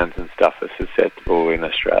backgrounds and stuff are susceptible in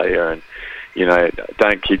Australia. And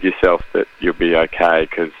don't kid yourself that you'll be okay,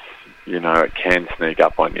 because it can sneak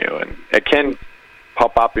up on you, and it can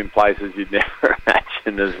pop up in places you'd never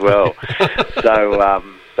imagine as well. So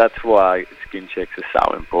that's why skin checks are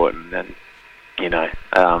so important, and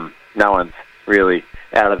no one's really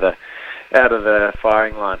out of the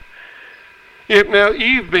firing line. Yep. Now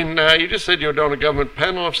you've been. You just said you're on a government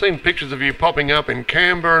panel. I've seen pictures of you popping up in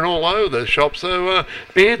Canberra and all over the shop. So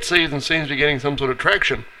beard season seems to be getting some sort of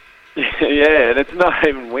traction. Yeah, and it's not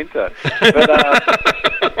even winter.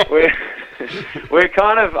 But we're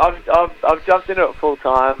kind of. I've jumped into it full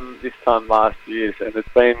time this time last year, and it's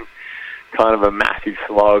been kind of a massive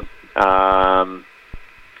slog.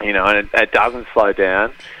 You know, and it doesn't slow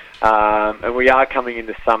down. And we are coming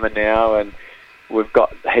into summer now, and we've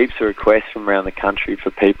got heaps of requests from around the country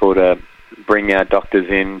for people to bring our doctors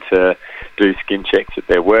in to do skin checks at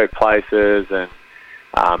their workplaces and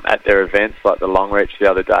at their events, like the Long Reach the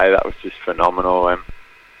other day. That was just phenomenal. And,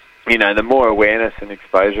 you know, the more awareness and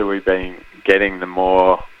exposure we've been getting, the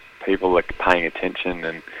more people are paying attention.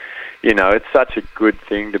 And, you know, it's such a good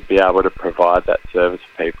thing to be able to provide that service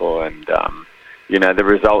for people. And, you know, the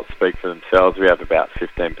results speak for themselves. We have about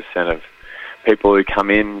 15% of people who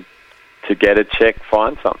come in to get a check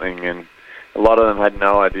find something, and a lot of them had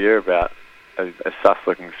no idea about a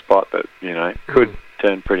sus-looking spot that, you know, could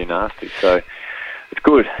turn pretty nasty. So it's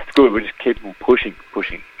good. It's good. We just keep pushing.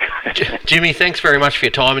 Jimmy, thanks very much for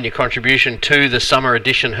your time and your contribution to the summer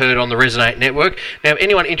edition heard on the Resonate Network. Now,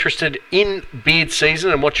 anyone interested in beard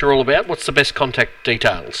season and what you're all about, what's the best contact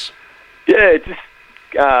details? Yeah, just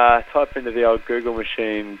type into the old Google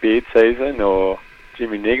machine beard season or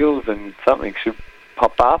Jimmy Niggles and something should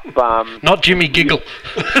pop up. Not Jimmy Giggle.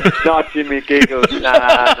 Not Jimmy Giggles. No.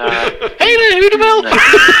 Hey there, Hooterville!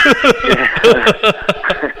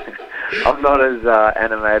 I'm not as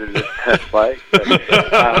animated as Blake.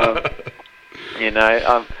 But, you know,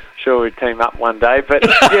 I'm sure we'd team up one day. But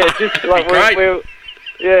yeah, just like we'll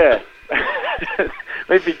yeah.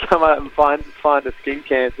 Maybe come out and find a skin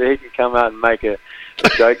cancer. He can come out and make a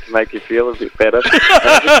joke to make you feel a bit better.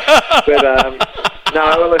 But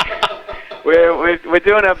no, look, we're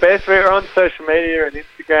doing our best. We're on social media and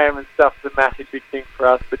Instagram and stuff. It's a massive big thing for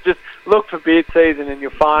us. But just look for beard season and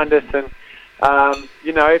you'll find us. And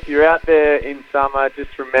you know, if you're out there in summer,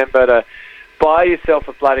 just remember to buy yourself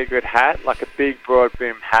a bloody good hat. Like a big broad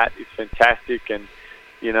brim hat is fantastic. And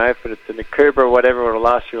you know, if it's a Nakuba or whatever, it'll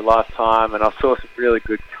last you a lifetime. And I saw some really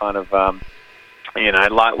good kind of, you know,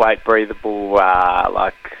 lightweight, breathable,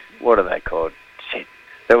 like, what are they called? Shit.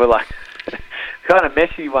 They were like kind of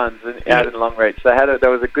meshy ones out in Long Reach.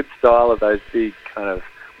 There was a good style of those big kind of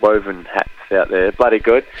woven hats out there. Bloody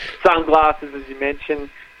good. Sunglasses, as you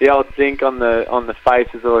mentioned. The old zinc on the face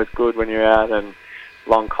is always good when you're out, and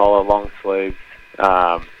long collar, long sleeves.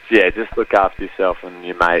 Yeah, just look after yourself and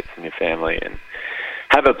your mates and your family, and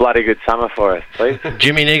have a bloody good summer for us, please.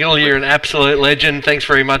 Jimmy Niggle, you're an absolute legend. Thanks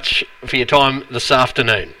very much for your time this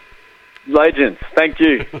afternoon. Legends, thank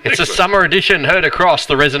you. It's a summer edition heard across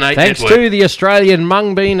the Resonate Thanks Network. to the Australian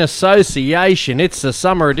Mung Bean Association. It's the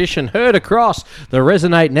summer edition heard across the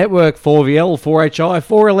Resonate Network. 4VL, 4HI,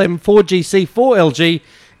 4LM, 4GC, 4LG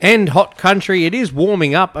and Hot Country. It is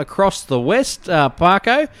warming up across the west,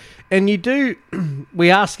 Parko. And we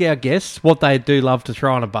ask our guests what they do love to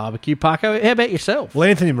try on a barbecue. Parko, how about yourself? Well,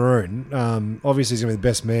 Anthony Maroon, obviously he's going to be the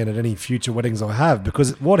best man at any future weddings I have,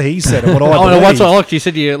 because what he said and what I believe... What's I liked you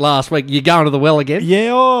said to you last week, you're going to the well again?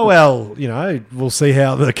 Yeah, well, you know, we'll see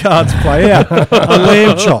how the cards play out. A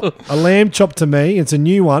lamb chop. A lamb chop to me, it's a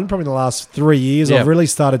new one, probably in the last 3 years. Yep. I've really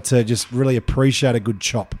started to just really appreciate a good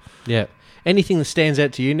chop. Yeah. Anything that stands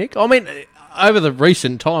out to you, Nick? I mean, over the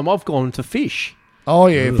recent time, I've gone to fish. Oh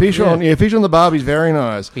yeah, fish on the barbie's very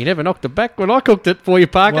nice. You never knocked it back when I cooked it for you,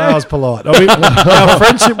 Parker. Well, I was polite. I mean, our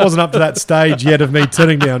friendship wasn't up to that stage yet of me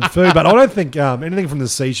turning down food, but I don't think anything from the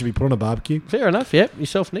sea should be put on a barbecue. Fair enough. Yep.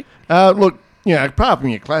 Yourself, Nick. Look, you know, apart from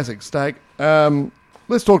your classic steak,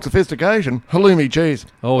 let's talk sophistication. Halloumi cheese.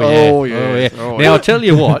 Oh yeah. Oh yeah. Now I'll tell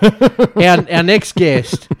you what. Our next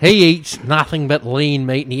guest, he eats nothing but lean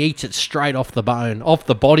meat, and he eats it straight off the bone, off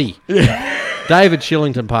the body. Yeah. David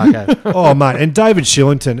Shillington, Parko. Oh, mate. And David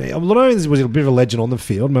Shillington, not only was he a bit of a legend on the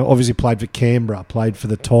field, obviously played for Canberra, played for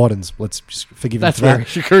the Titans. Let's just forgive him for that.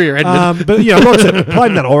 That's where his career ended. But, you know, like I said,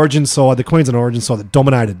 played in that Origin side, the Queensland Origin side that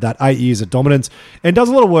dominated that 8 years of dominance, and does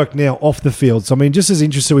a lot of work now off the field. So, I mean, just as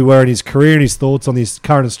interested we were in his career and his thoughts on this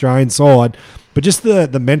current Australian side, but just the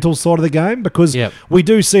mental side of the game, because we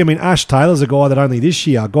do see, I mean, Ash Taylor's a guy that only this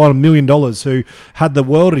year got $1 million who had the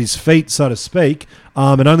world at his feet, so to speak,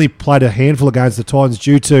 and only played a handful against the Titans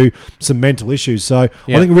due to some mental issues. So I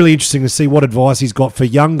think really interesting to see what advice he's got for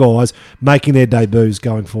young guys making their debuts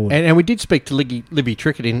going forward. And we did speak to Libby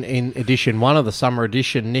Trickett in edition 1 of the summer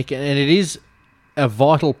edition, Nick, and it is a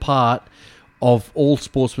vital part of all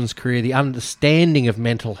sportsmen's career, the understanding of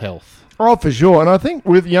mental health. Oh, for sure. And I think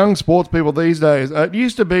with young sports people these days, it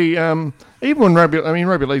used to be, even when rugby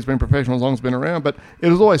league's been professional as long as it's been around, but it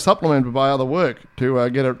was always supplemented by other work to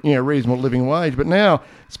get a reasonable living wage. But now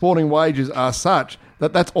sporting wages are such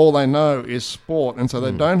that that's all they know is sport. And so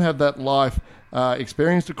they don't have that life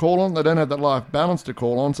experience to call on. They don't have that life balance to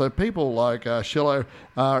call on. So people like Shillo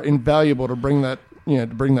are invaluable to bring that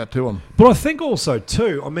to them. But I think also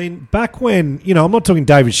too, I mean, back when, I'm not talking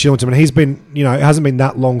David Shillington, and he's been, it hasn't been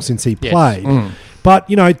that long since he played. But,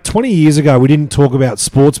 20 years ago, we didn't talk about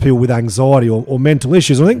sports people with anxiety or mental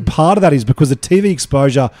issues. I think part of that is because the TV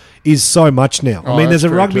exposure is so much now. I mean, there's a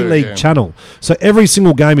rugby league channel. So every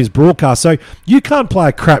single game is broadcast. So you can't play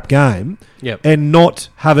a crap game and not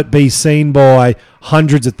have it be seen by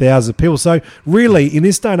hundreds of thousands of people. So really, in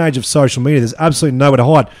this day and age of social media, there's absolutely nowhere to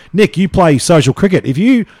hide. Nick, you play social cricket. If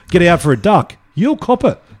you get out for a duck, you'll cop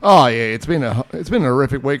it. Oh yeah, it's been a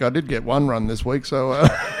horrific week. I did get one run this week, so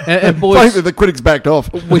and boys, the critics backed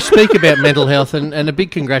off. We speak about mental health, and a big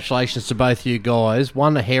congratulations to both you guys.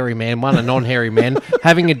 One a hairy man, one a non-hairy man,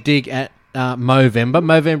 having a dig at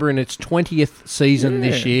Movember in its 20th season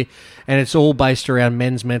this year, and it's all based around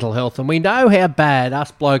men's mental health. And we know how bad us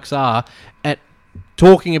blokes are at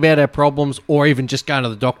talking about our problems, or even just going to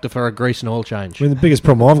the doctor for a grease and oil change. I mean, the biggest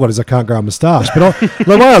problem I've got is I can't grow a moustache. But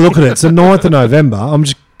the way I look at it, it's the 9th of November. I'm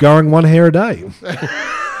just growing one hair a day.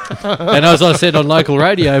 And as I said on local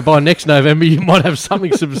radio, by next November you might have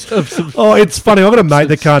something. Oh, it's funny. I've got a mate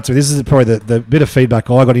that can't do. This is probably the bit of feedback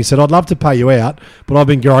I got. He said, "I'd love to pay you out, but I've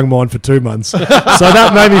been growing mine for 2 months." So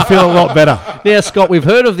that made me feel a lot better. Now, Scott, we've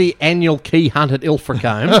heard of the annual key hunt at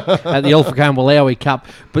Ilfracombe, at the Ilfracombe Wollawi Cup,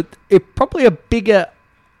 but probably a bigger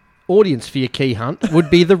audience for your key hunt would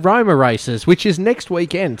be the Roma races, which is next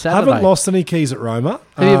weekend, Saturday. I haven't lost any keys at Roma.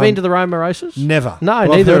 Have you been to the Roma races? Never. No,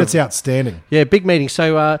 but neither. I've heard it's outstanding. Yeah, big meeting.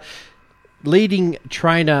 So, leading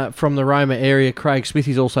trainer from the Roma area, Craig Smith,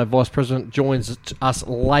 he's also vice president, joins us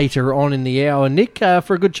later on in the hour. Nick,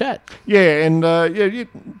 for a good chat. Yeah, and you're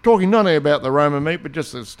talking not only about the Roma meet, but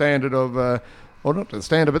just the standard of... well, not the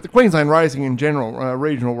standard, but the Queensland racing in general,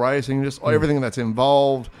 regional racing, just everything that's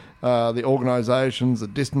involved, the organisations, the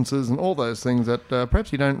distances, and all those things that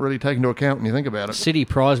perhaps you don't really take into account when you think about it. City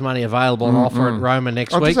prize money available on offer at Roma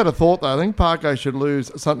next week. I just had a thought, though. I think Parko should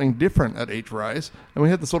lose something different at each race, and we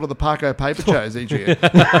had the Parko paper chase each year.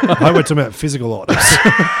 I went to about physical items.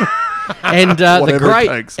 And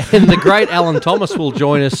the great Alan Thomas will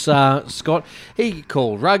join us, Scott. He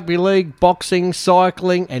called rugby league, boxing,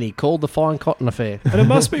 cycling, and he called the Fine Cotton Affair. And it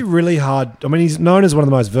must be really hard. I mean, he's known as one of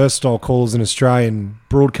the most versatile callers in Australian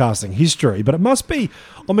broadcasting history, but it must be,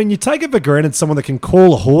 I mean, you take it for granted someone that can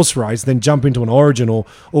call a horse race, then jump into an Origin or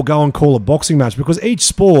go and call a boxing match, because each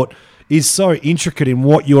sport is so intricate in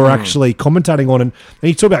what you're actually commentating on. And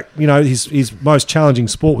he talked about, his most challenging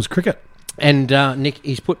sport was cricket. And Nick,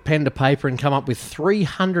 he's put pen to paper and come up with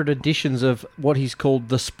 300 editions of what he's called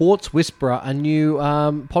The Sports Whisperer, a new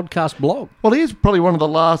podcast blog. Well, he is probably one of the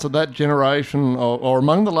last of that generation, or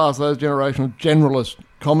among the last of those generation of generalist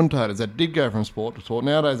commentators that did go from sport to sport.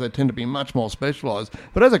 Nowadays, they tend to be much more specialised.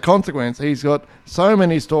 But as a consequence, he's got so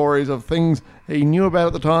many stories of things he knew about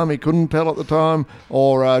at the time, he couldn't tell at the time,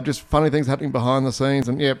 or just funny things happening behind the scenes.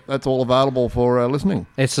 And, that's all available for listening.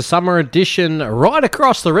 It's the summer edition right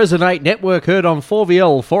across the Resonate network, heard on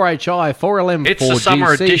 4VL, 4HI, 4LM, 4GC, It's the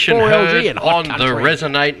summer edition 4LG, heard and on Hot the Country.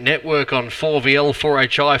 Resonate network on 4VL,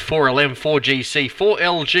 4HI, 4LM, 4GC,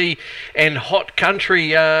 4LG, and Hot Country.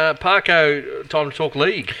 Parko, time to talk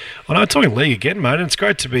league. I know, talking league again, mate, and it's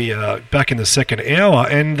great to be back in the second hour,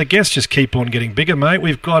 and the guests just keep on getting bigger, mate.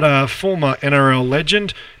 We've got a former NRL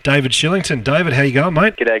legend, David Shillington. David, how you going,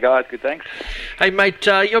 mate? G'day, guys. Good, thanks. Hey, mate,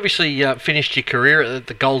 you obviously finished your career at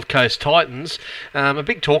the Gold Coast Titans. A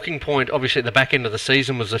big talking point, obviously, at the back end of the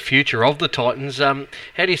season was the future of the Titans. How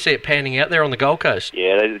do you see it panning out there on the Gold Coast?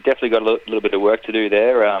 Yeah, they've definitely got a little bit of work to do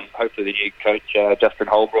there. Hopefully the new coach, Justin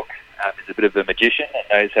Holbrook, is a bit of a magician and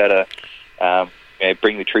knows how to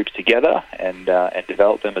bring the troops together and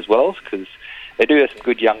develop them as well, because they do have some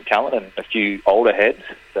good young talent and a few older heads.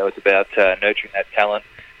 So it's about nurturing that talent,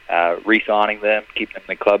 re-signing them, keeping them in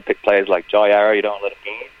the club. Pick players like Jai Arrow, you don't want to let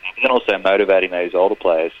them go. And then also motivating those older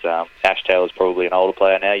players. Ash Taylor's probably an older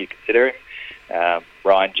player now, you consider him.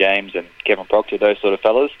 Ryan James and Kevin Proctor, those sort of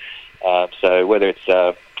fellas. So whether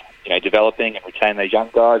it's developing and retaining those young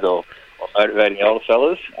guys or motivating the older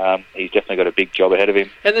fellas, he's definitely got a big job ahead of him.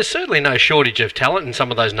 And there's certainly no shortage of talent in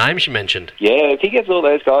some of those names you mentioned. Yeah, if he gets all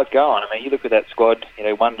those guys going, I mean, you look at that squad,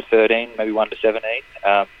 1 to 13, maybe 1 to 17,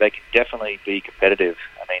 they can definitely be competitive.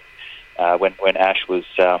 I mean, when Ash was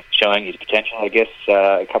showing his potential, I guess,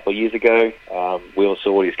 a couple of years ago, we all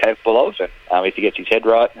saw what he's capable of. And if he gets his head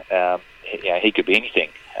right, he could be anything.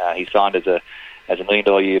 He signed as a $1 million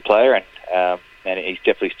a year player, and he's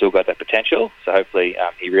definitely still got that potential. So hopefully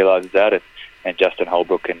he realises that, and Justin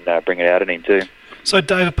Holbrook can bring it out in him too. So,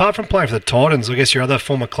 Dave, apart from playing for the Titans, I guess your other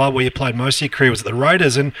former club where you played most of your career was at the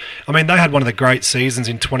Raiders, and I mean they had one of the great seasons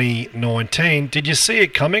in 2019. Did you see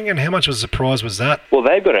it coming, and how much of a surprise was that? Well,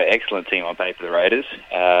 they've got an excellent team on paper, the Raiders.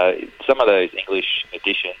 Some of those English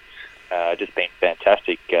additions just been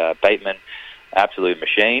fantastic. Bateman, absolute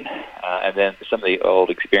machine, and then some of the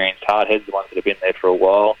old experienced hardheads, the ones that have been there for a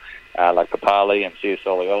while, like Papali and Sia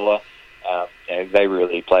Soliola, they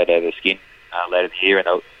really played over their skin later in the year, and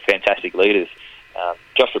they were fantastic leaders.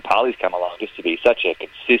 Josh Rapali's come along just to be such a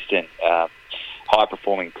consistent,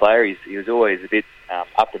 high-performing player. He was always a bit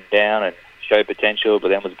up and down and showed potential, but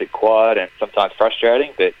then was a bit quiet and sometimes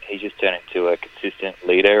frustrating, but he's just turned into a consistent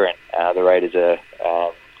leader, and the Raiders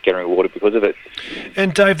are getting rewarded because of it.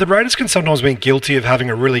 And Dave, the Raiders can sometimes be guilty of having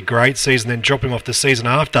a really great season then dropping off the season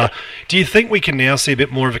after. Do you think we can now see a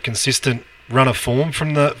bit more of a consistent run of form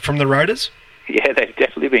from the Raiders? Yeah, they've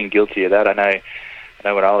definitely been guilty of that. I know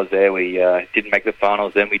when I was there, we didn't make the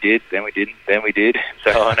finals, then we did, then we didn't, then we did,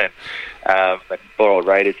 and so on. And poor old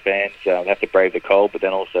Raiders fans have to brave the cold, but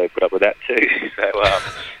then also put up with that too. So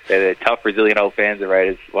they're tough, resilient old fans. The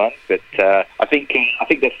Raiders won, but I think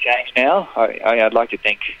that's changed now. I'd like to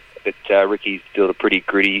think that Ricky's still a pretty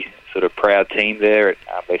gritty, sort of proud team there.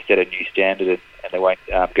 They set a new standard, and they won't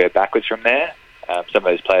go backwards from there. Some of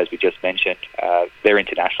those players we just mentioned, they're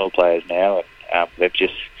international players now, and they've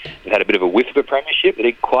had a bit of a whiff of a premiership. They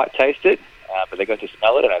didn't quite taste it, but they got to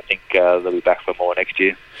smell it, and I think they'll be back for more next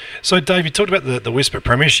year. So, Dave, you talked about the whisper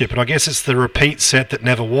premiership, and I guess it's the repeat set that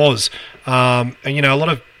never was. And, a lot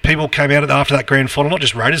of people came out after that grand final, not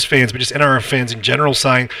just Raiders fans, but just NRL fans in general,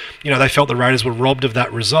 saying, they felt the Raiders were robbed of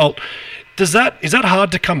that result. Is that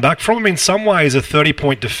hard to come back from? I mean, in some ways, a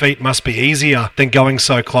 30-point defeat must be easier than going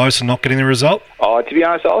so close and not getting the result. Oh, to be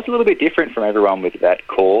honest, I was a little bit different from everyone with that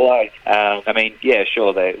call. I mean, yeah,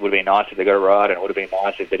 sure, it would have been nice if they got it right, and it would have been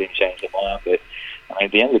nice if they didn't change their mind. But I mean,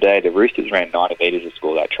 at the end of the day, the Roosters ran 90 metres to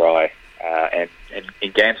score that try, and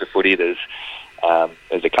in games of footy, there's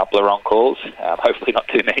a couple of wrong calls. Hopefully not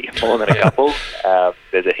too many, more than a couple.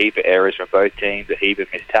 There's a heap of errors from both teams, a heap of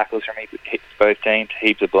missed tackles from both teams,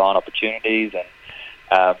 heaps of blind opportunities,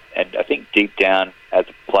 and I think deep down as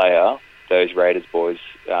a player, those Raiders boys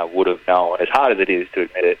would have known, as hard as it is to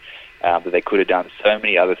admit it, that they could have done so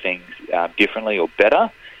many other things differently or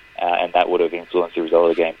better, and that would have influenced the result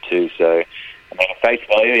of the game too. So, I mean, at face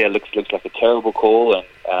value, it looks like a terrible call,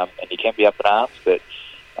 and you can be up in arms, but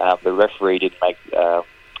the referee didn't make the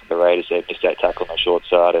Raiders miss that tackle on the short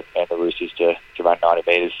side, and the Roosters to run 90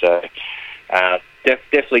 metres. So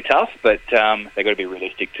definitely tough, but they've got to be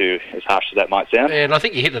realistic too, as harsh as that might sound. Yeah, and I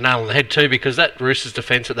think you hit the nail on the head too, because that Roosters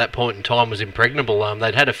defence at that point in time was impregnable.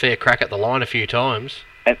 They'd had a fair crack at the line a few times.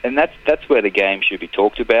 And that's where the game should be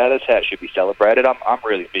talked about. That's how it should be celebrated. I'm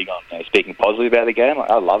really big on speaking positively about the game.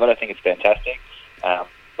 I love it. I think it's fantastic.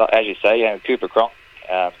 But as you say, Cooper Cronk,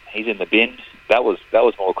 he's in the bin. That was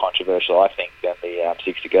more controversial, I think, than the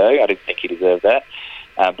 6 to go. I didn't think he deserved that.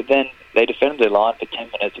 But then they defended their line for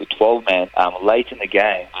 10 minutes with 12 men late in the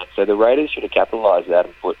game. So the Raiders should have capitalised that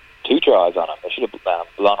and put 2 tries on them. They should have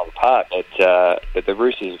blown them apart. But the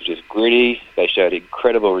Roosters were just gritty. They showed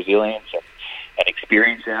incredible resilience and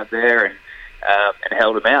experience out there, and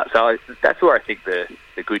held them out. So that's where I think the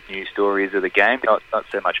good news story is of the game, not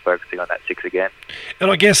so much focusing on that 6 again. And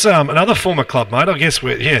I guess another former club, mate,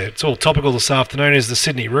 it's all topical this afternoon, is the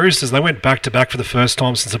Sydney Roosters. They went back-to-back for the first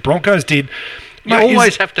time since the Broncos did. You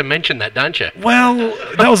always have to mention that, don't you? Well,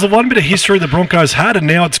 that was the one bit of history the Broncos had, and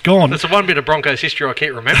now it's gone. That's the one bit of Broncos history I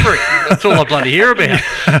keep remembering. That's all I bloody hear about.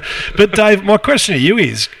 But, Dave, my question to you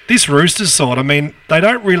is, this Roosters side, I mean, they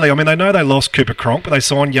know they lost Cooper Cronk, but they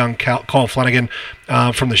signed young Kyle Flanagan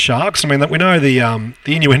from the Sharks. I mean, we know the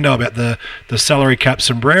innuendo about the salary cap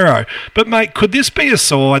sombrero. But, mate, could this be a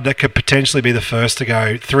side that could potentially be the first to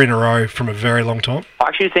go 3 in a row from a very long time? I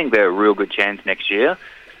actually think they're a real good chance next year.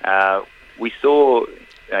 We saw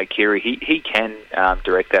Kiri, he can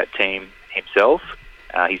direct that team himself.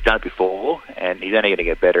 He's done it before, and he's only going to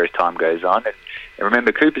get better as time goes on. And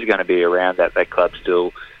remember, Cooper's going to be around that club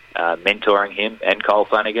still, mentoring him and Cole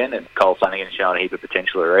Flanagan, and Cole Flanagan's shown a heap of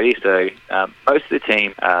potential already. So most of the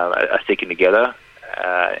team are sticking together,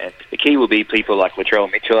 and the key will be people like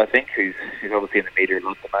Latrell Mitchell, I think, who's obviously in the media a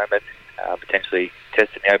lot at the moment, potentially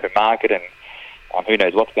testing the open market, and who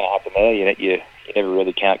knows what's going to happen there. You never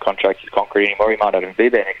really count contracts as concrete anymore. He might not even be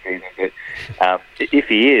there next season, but if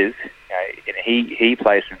he is, he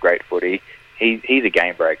plays some great footy. He's a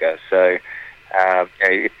game breaker. So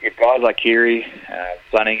If guys like Keary,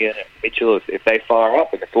 Flanagan and Mitchell, if they fire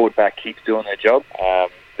up and the forward pack keeps doing their job,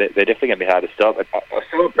 they're definitely going to be hard to stop. I was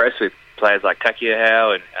so impressed with players like Takia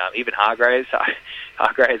Howe and even Hargraves.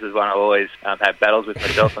 Hargraves is one I always had battles with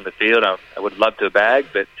myself on the field. I would love to bag,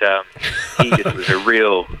 but he just was a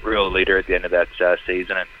real leader at the end of that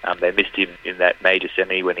season, and they missed him in that major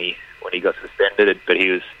semi when he got suspended. But he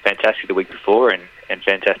was fantastic the week before and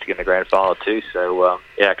fantastic in the grand final too. So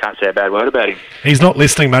I can't say a bad word about him. He's not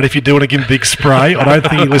listening, mate. If you do want to give him a big spray, I don't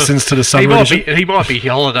think he listens to the summer edition. He might be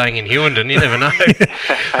holidaying in Hewenden. You never know.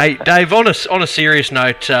 Hey, Dave. On a serious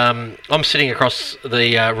note, I'm sitting across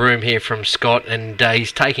the room here from Scott, and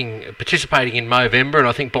he's participating in Movember, and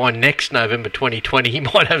I think by next November 2020 he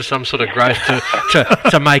might have some sort of growth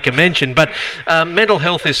to make a mention. But mental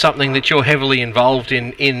health is something that you're heavily involved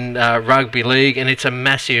in rugby league, and it's a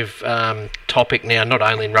massive topic now, not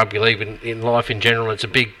only in rugby league but in life in general. It's a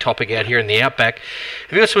big topic out here in the Outback.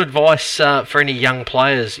 Have you got some advice for any young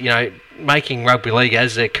players, making rugby league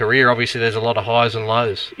as their career? Obviously there's a lot of highs and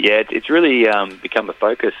lows. Yeah, it's really become a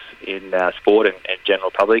focus in sport and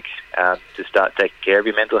general public to start taking care of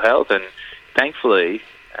your mental health, and thankfully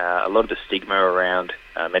a lot of the stigma around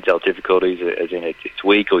mental health difficulties, as in it's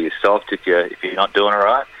weak or you're soft if you're not doing all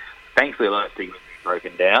right, thankfully a lot of stigma has been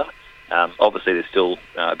broken down. Obviously there's still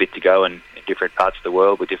a bit to go in different parts of the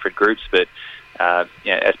world with different groups, but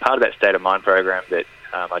as part of that State of Mind program that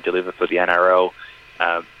I deliver for the NRL,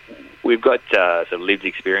 we've got sort of lived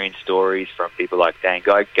experience stories from people like Dan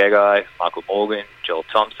Gagai, Michael Morgan, Joel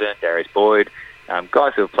Thompson, Darius Boyd,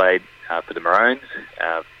 guys who have played for the Maroons,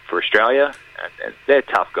 for Australia, and they're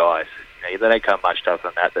tough guys. They don't come much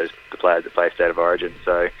tougher than that, the players that play State of Origin.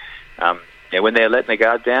 So when they're letting their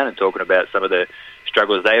guard down and talking about some of the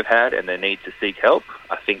struggles they've had and their need to seek help,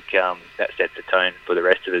 I think that sets the tone for the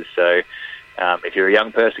rest of us. So if you're a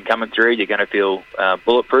young person coming through, you're going to feel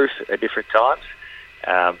bulletproof at different times.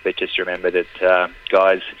 But just remember that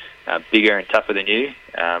guys bigger and tougher than you,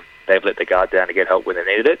 they've let the guard down to get help when they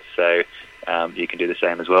needed it. So you can do the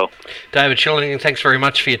same as well. David Shillingham, thanks very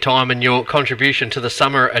much for your time and your contribution to the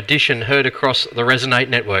summer edition heard across the Resonate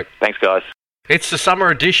Network. Thanks, guys. It's the summer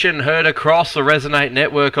edition heard across the Resonate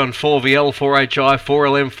Network on 4VL, 4HI,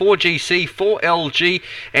 4LM, 4GC, 4LG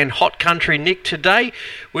and Hot Country. Nick, today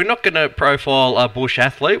we're not going to profile a bush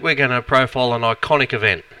athlete, we're going to profile an iconic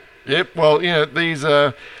event. Yep, well, these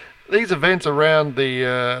events around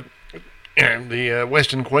the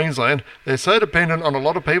Western Queensland, they're so dependent on a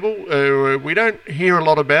lot of people we don't hear a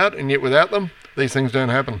lot about, and yet without them, these things don't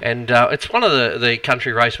happen. And it's one of the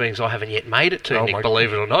country race meetings I haven't yet made it to, Nick,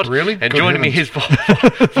 believe it or not. Really? And joining me is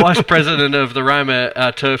Vice President of the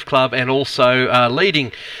Roma Turf Club and also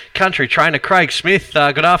leading country trainer Craig Smith.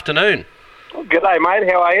 Good afternoon. G'day, mate.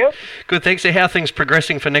 How are you? Good, thanks. So how are things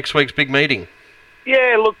progressing for next week's big meeting?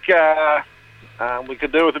 Yeah, look, we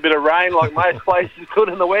could do with a bit of rain like most places could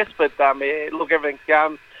in the west, but look, everything's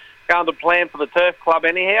going to plan for the Turf Club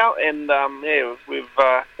anyhow, and we've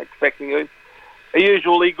expecting a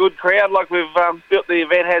usually good crowd like we've built the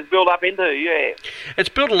event has built up into. Yeah, it's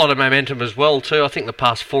built a lot of momentum as well too. I think the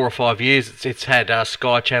past 4 or 5 years it's had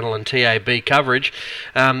Sky Channel and TAB coverage.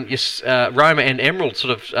 Roma and Emerald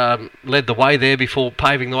sort of led the way there before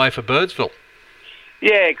paving the way for Birdsville.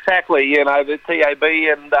 Yeah, exactly. The TAB,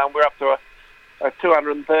 and we're up to a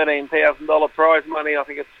 $213,000 prize money. I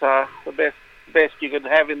think it's the best you could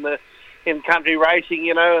have in country racing.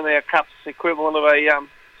 And our cup's equivalent of a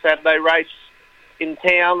Saturday race in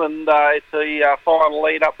town, and it's the final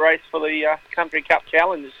lead-up race for the Country Cup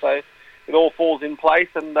Challenge. So it all falls in place,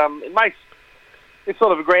 and it's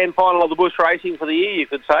sort of a grand final of the bush racing for the year, you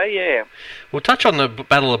could say, yeah. We'll touch on the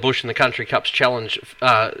Battle of the Bush and the Country Cups Challenge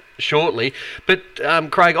shortly. But,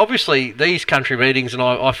 Craig, obviously these country meetings, and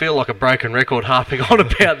I feel like a broken record harping on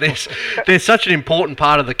about this, they're such an important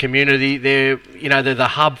part of the community. They're the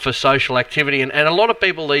hub for social activity. And a lot of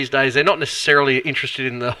people these days, they're not necessarily interested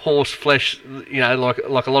in the horse flesh, like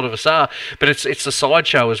a lot of us are. But it's the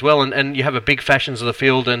sideshow as well. And you have a big Fashions of the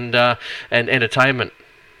Field and entertainment.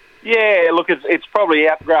 Yeah, look, it's probably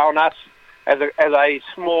outgrown us as a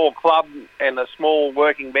small club and a small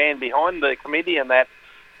working band behind the committee, and that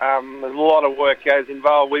there's a lot of work goes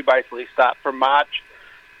involved. We basically start from March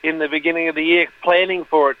in the beginning of the year planning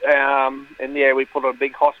for it, and we put a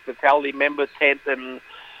big hospitality member tent, and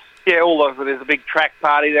there's a big track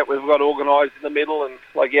party that we've got organised in the middle, and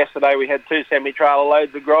like yesterday we had 2 semi-trailer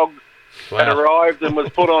loads of grog that arrived and was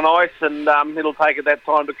put on ice, and it'll take at that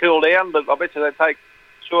time to cool down, but I bet you they take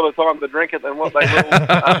shorter time to drink it than what they will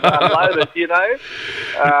unload it,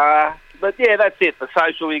 But that's it. The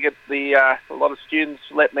social, you get a lot of students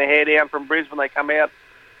letting their hair down from Brisbane. They come out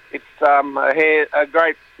it's a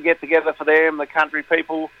great get-together for them, the country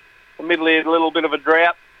people. Admittedly, a little bit of a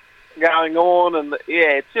drought going on, and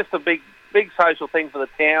it's just a big social thing for the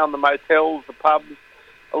town, the motels, the pubs.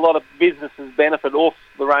 A lot of businesses benefit off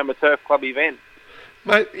the Roma Turf Club event.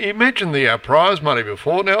 Mate, you mentioned the prize money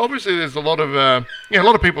before. Now, obviously, there's a lot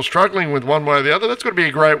of people struggling with one way or the other. That's got to be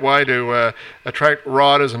a great way to attract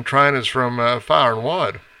riders and trainers from far and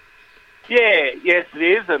wide. Yeah, yes, it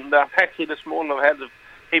is. And actually, this morning I've had a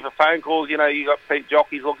heap of phone calls. You got Pete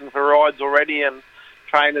jockeys looking for rides already, and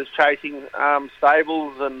trainers chasing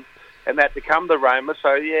stables and that to come to Roma. So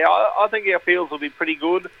I think our fields will be pretty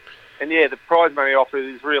good. And the prize money offer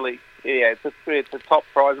is really it's a top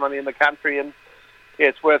prize money in the country, and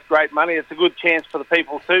it's worth great money. It's a good chance for the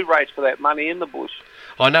people to race for that money in the bush.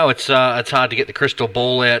 I know it's hard to get the crystal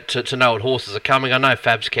ball out to know what horses are coming. I know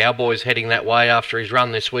Fab's Cowboy's heading that way after his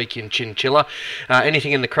run this week in Chinchilla.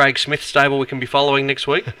 Anything in the Craig Smith stable we can be following next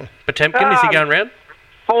week? Potemkin, is he going round?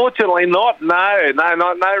 Fortunately not. No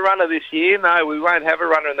runner this year. No, we won't have a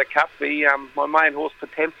runner in the Cup. My main horse,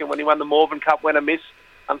 Potemkin, when he won the Morven Cup, went amiss.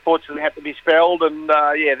 Unfortunately, had to be spelled, and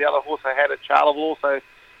the other horse I had at Charleville also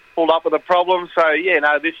pulled up with a problem. So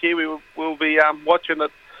this year we'll be watching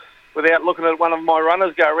it without looking at one of my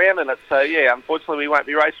runners go around in it. So unfortunately we won't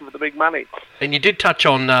be racing for the big money. And you did touch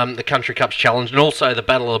on the Country Cups Challenge and also the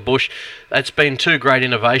Battle of the Bush. It's been two great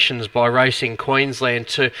innovations by Racing Queensland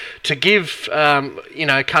to give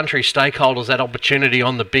country stakeholders that opportunity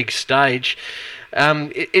on the big stage.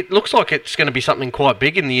 It looks like it's going to be something quite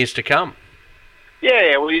big in the years to come.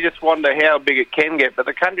 Yeah, well, you just wonder how big it can get. But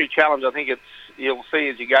the Country Challenge, I think you'll see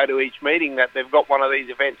as you go to each meeting that they've got one of these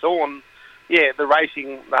events on. Yeah, the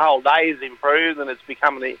racing, the whole day has improved, and it's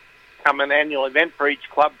become an annual event for each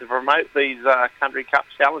club to promote these Country Cup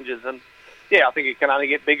challenges. And I think it can only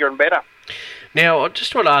get bigger and better. Now, I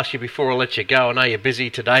just want to ask you before I let you go. I know you're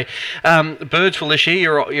busy today. Birdsville this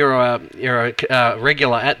year, you're a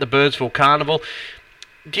regular at the Birdsville Carnival.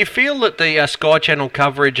 Do you feel that the Sky Channel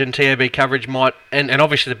coverage and TAB coverage might, and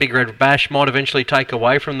obviously the Big Red Bash, might eventually take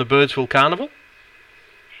away from the Birdsville Carnival?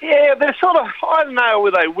 Yeah, they're sort of, I don't know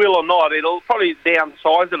whether they will or not. It'll probably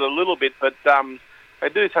downsize it a little bit, but they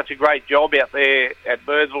do such a great job out there at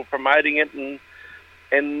Birdsville promoting it.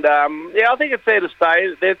 And I think it's fair to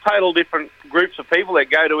say they're total different groups of people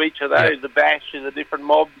that go to each of those. Yeah. The Bash is a different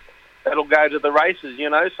mob that'll go to the races,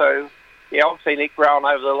 so... Yeah, I've seen it growing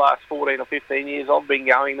over the last 14 or 15 years. I've been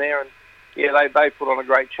going there, and they put on a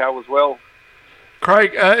great show as well.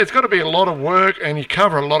 Craig, it's got to be a lot of work, and you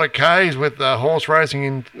cover a lot of Ks with horse racing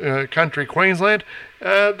in country Queensland.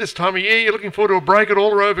 This time of year, you're looking forward to a break at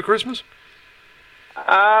all or over Christmas?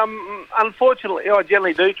 Unfortunately, I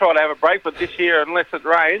generally do try to have a break, but this year, unless it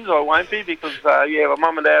rains, I won't be because, my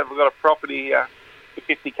mum and dad have got a property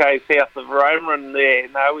 50 k's south of Roma, and we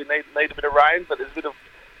need a bit of rain, but there's a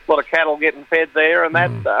lot of cattle getting fed there and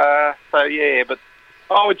that. But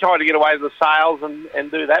I would try to get away to the sales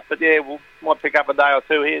and do that. But we might pick up a day or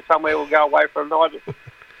two here somewhere. We'll go away for a night.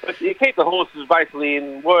 But you keep the horses basically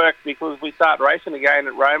in work because we start racing again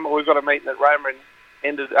at Roma. We've got a meeting at Roma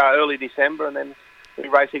in early December, and then we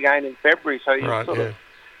race again in February. So you've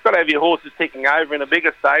got to have your horses ticking over in a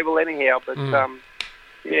bigger stable anyhow. But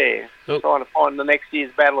trying to find the next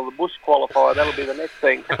year's Battle of the Bush qualifier. That'll be the next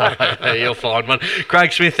thing. You'll find one.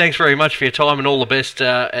 Craig Smith, thanks very much for your time and all the best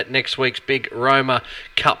at next week's big Roma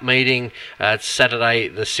Cup meeting. It's Saturday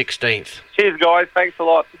the 16th. Cheers, guys. Thanks a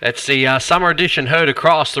lot. That's the summer edition heard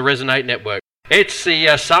across the Resonate Network. It's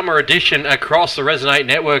the summer edition across the Resonate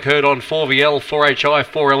Network, heard on 4VL, 4HI,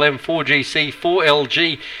 4LM, 4GC,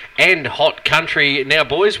 4LG and Hot Country. Now,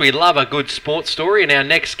 boys, we love a good sports story, and our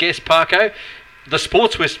next guest, Parko, the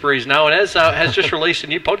Sports Whisperer he's known as, has just released a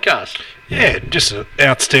new podcast. Yeah, just an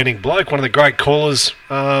outstanding bloke, one of the great callers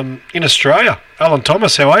in Australia. Alan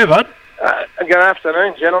Thomas, how are you, bud? Good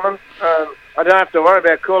afternoon, gentlemen. I don't have to worry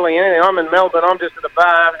about calling anything. I'm in Melbourne. I'm just at a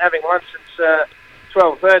bar having lunch since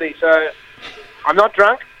 12:30, so I'm not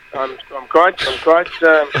drunk. I'm quite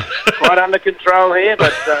under control here,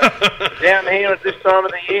 but down here at this time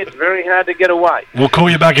of the year, it's very hard to get away. We'll call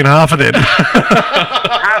you back in half of that.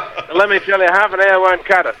 Let me tell you, half an hour won't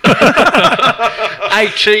cut it.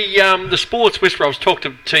 HE, the Sports Whisperer, I was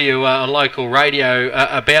talking to you on local radio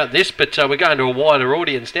about this, but we're going to a wider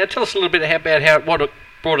audience now. Tell us a little bit about what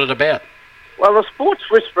brought it about. Well, the Sports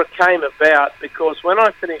Whisperer came about because when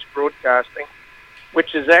I finished broadcasting,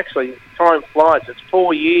 which is actually, time flies, it's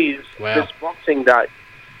 4 years this Boxing Day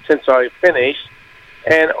since I finished,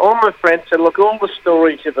 and all my friends said, look, all the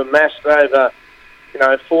stories you've amassed over,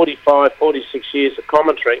 45, 46 years of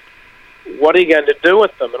commentary, what are you going to do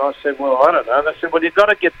with them? And I said, well, I don't know. They said, well, you've got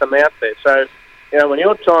to get them out there. So when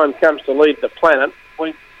your time comes to leave the planet,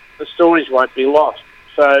 the stories won't be lost.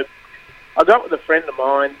 So I got with a friend of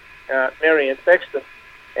mine, Mary Ann Sexton,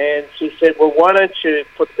 and she said, well, why don't you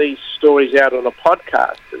put these stories out on a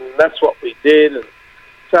podcast? And that's what we did. And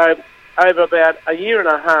so over about a year and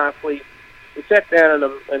a half, we sat down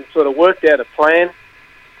and sort of worked out a plan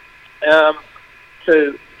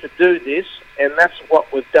to do this, and that's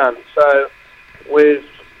what we've done. So we've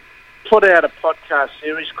put out a podcast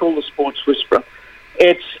series called The Sports Whisperer.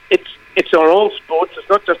 It's on all sports. It's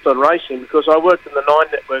not just on racing, because I worked in the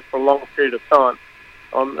Nine Network for a long period of time.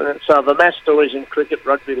 So I've amassed stories in cricket,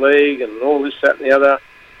 rugby league, and all this, that, and the other.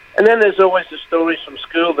 And then there's always the stories from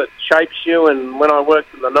school that shapes you. And when I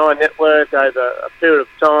worked in the Nine Network over a period of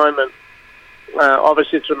time, and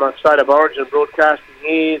obviously through my state of origin broadcasting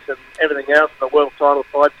years and everything else, the world title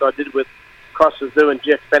fights I did with Costa and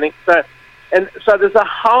Jeff Fennick. So there's a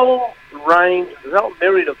whole range, there's a whole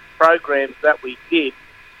myriad of programs that we did.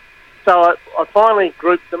 So I finally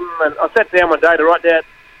grouped them, and I sat down one day to write down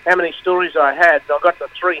how many stories I had, and I got to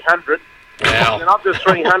 300. Wow. And of the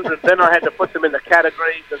 300, then I had to put them in the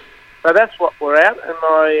categories, and so that's what we're at.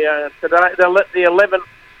 And today, the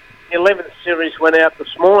 11th series went out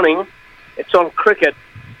this morning. It's on cricket.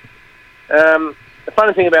 The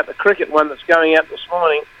funny thing about the cricket one that's going out this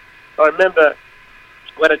morning, I remember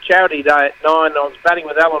we had a charity day at 9, I was batting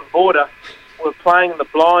with Alan Border. We were playing the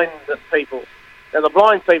blind people. Now, the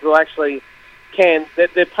blind people actually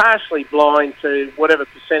they're partially blind to whatever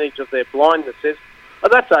percentage of their blindness is, but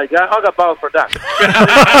that's okay. I got bowled for a duck. Mate,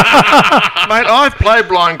 I've played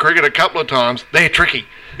blind cricket a couple of times. They're tricky.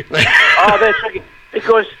 They're tricky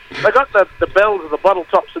because they got the bells of the bottle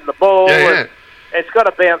tops in the ball. Yeah. It's got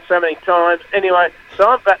to bounce so many times. Anyway, so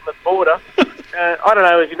I'm batting with Border. I don't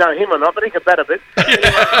know if you know him or not, but he can bat a bit.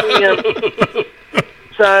 Anyway,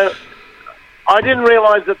 so I didn't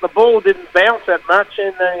realise that the ball didn't bounce that much,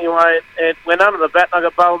 and anyway, it went under the bat and I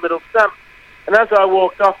got bowled middle stump. And as I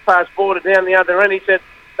walked off past Border down the other end, he said,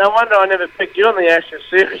 no wonder I never picked you on the Ashes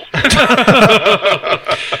series.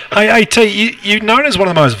 Hey, T, you're known as one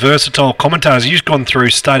of the most versatile commentators. You've gone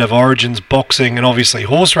through State of Origins, boxing, and obviously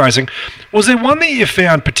horse racing. Was there one that you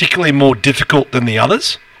found particularly more difficult than the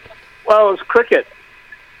others? Well, it was cricket.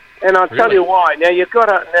 And I'll tell you why. Now,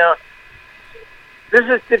 this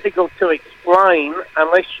is difficult to explain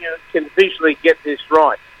unless you can visually get this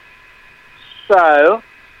right. So,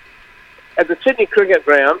 at the Sydney Cricket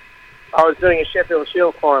Ground, I was doing a Sheffield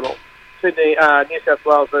Shield final, Sydney, New South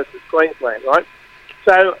Wales versus Queensland, right?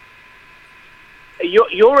 So,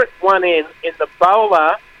 you're at one end, and the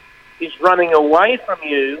bowler is running away from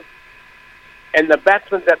you, and the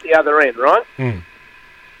batsman's at the other end, right? Mm.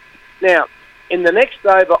 Now, in the next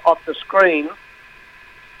over off the screen,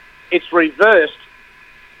 it's reversed,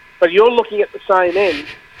 but you're looking at the same end,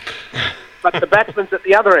 but the batsman's at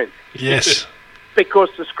the other end. Yes. Because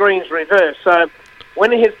the screen's reversed. So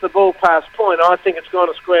when he hits the ball past point, I think it's gone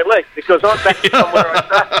a square leg because I'm back from where I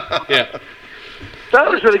started. Yeah. So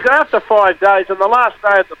it was really good. After 5 days, and the last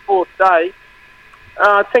day of the 4th day,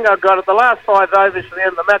 I think I got it. The last 5 overs to the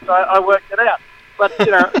end of the match, I worked it out. But,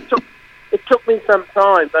 it took me some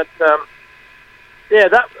time. But,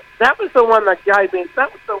 that was the one that gave me...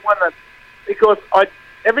 That was the one that... Because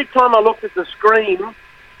every time I looked at the screen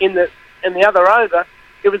in the other over,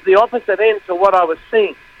 it was the opposite end to what I was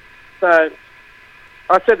seeing. So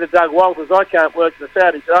I said to Doug Walters, I can't work this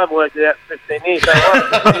out. He said, I've worked it out for 15 years.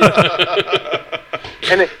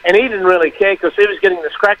 And he didn't really care because he was getting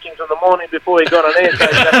the scratchings in the morning before he got on air.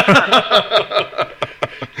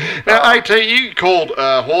 Now, AT, you called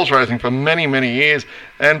horse racing for many, many years,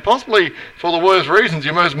 and possibly for the worst reasons,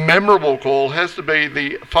 your most memorable call has to be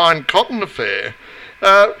the Fine Cotton affair.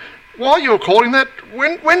 While you were calling that,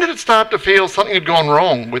 when did it start to feel something had gone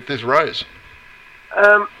wrong with this race?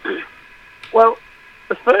 Well,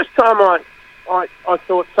 the first time I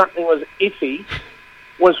thought something was iffy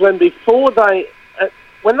was when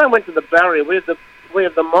when they went to the barrier, we have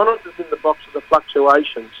the monitors in the box of the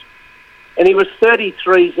fluctuations, and he was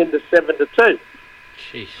 33s into 7-2.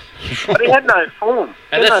 Jeez. But he had no form.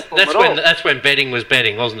 And that's when betting was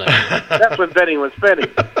betting, wasn't it? That's when betting was betting.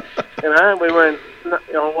 We weren't.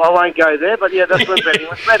 I won't go there, but yeah, that's when betting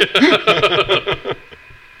was betting.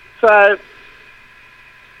 So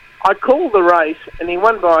I called the race, and he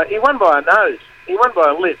won by a nose. He won by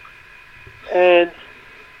a lip. And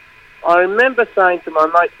I remember saying to my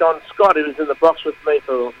mate Don Scott, who was in the box with me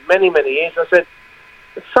for many, many years, I said,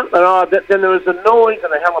 "It's something odd." Then there was a noise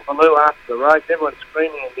and a hullabaloo after the race. Everyone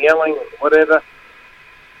screaming and yelling and whatever.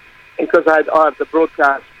 And because I had the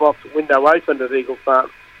broadcast box window open at Eagle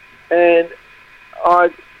Farm, and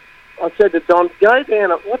I said to Don, "Go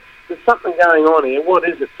down. there's something going on here. What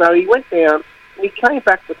is it? So he went down, and he came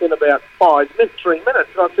back within about 3 minutes.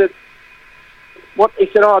 And I said, what? He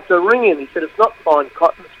said, it's a ring-in. He said, it's not fine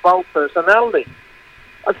cotton, it's bold personality.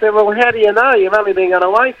 I said, well, how do you know? You've only been going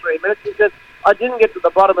away 3 minutes. He said, I didn't get to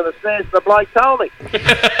the bottom of the stairs, the bloke told me.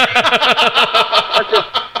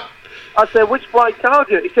 I said, which bloke told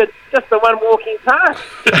you? He said, just the one walking past.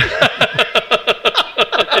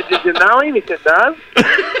 I said, did you know him? He said, no.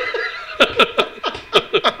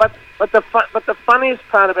 But the funniest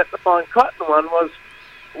part about the fine cotton one was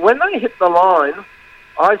when they hit the line,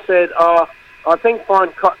 I said, I think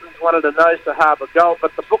fine cotton's wanted a nose to Harbour Gold,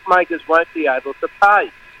 but the bookmakers won't be able to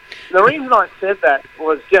pay. And the reason I said that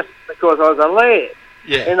was just because I was a lad,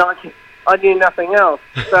 and I knew nothing else.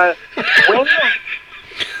 So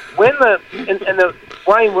when the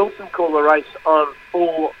Wayne Wilson called the race on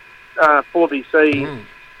 4BC,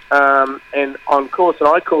 and on course, and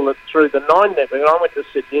I called it through the 9 network, and I went to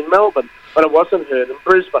Sydney and Melbourne, but it wasn't heard in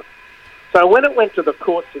Brisbane. So when it went to the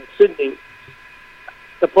courts in Sydney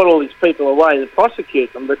to put all these people away and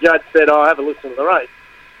prosecute them, the judge said, have a listen to the race.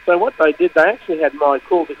 So what they did, they actually had my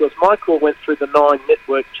call, because my call went through the 9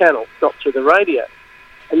 network channel, not through the radio.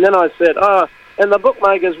 And then I said, and the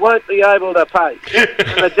bookmakers won't be able to pay.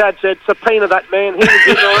 And the judge said, subpoena that man.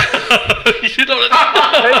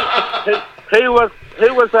 Who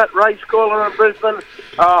was that race caller in Brisbane?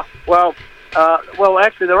 Well,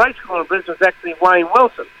 actually, the race caller in Brisbane is actually Wayne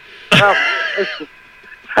Wilson. So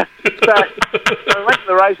I went to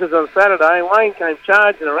the races on Saturday, and Wayne came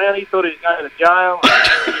charging around. He thought he was going to jail.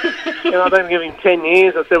 I didn't give him 10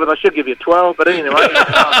 years. I said, well, I should give you 12, but anyway.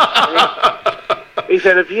 He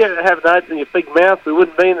said, if you have notes in your big mouth, we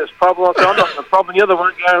wouldn't be in this problem. I said, I'm not in the problem. You're the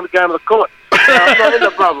one going to the court. I'm not in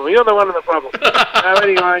the problem. You're the one in the problem.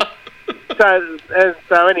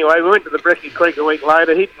 So anyway, we went to the Brecky Creek a week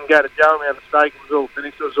later. He didn't go to jail. We had a steak. It was all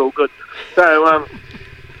finished. It was all good. So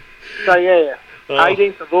yeah.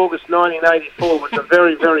 18th of August 1984 was a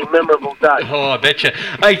very, very memorable day. I bet you.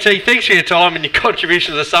 Hey, T, thanks for your time and your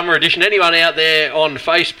contribution to the summer edition. Anyone out there on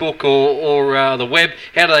Facebook or the web,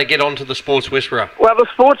 how do they get onto the Sports Whisperer? Well, the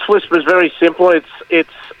Sports Whisperer is very simple. It's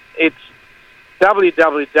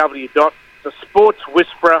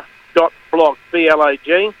www.thesportswhisperer.blog,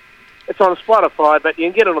 B-L-O-G. It's on Spotify, but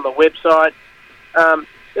you can get it on the website.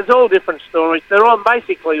 There's all different stories. They're all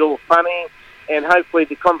basically all funny. And hopefully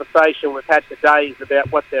the conversation we've had today is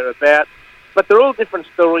about what they're about. But they're all different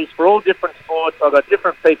stories for all different sports. I've got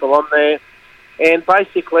different people on there. And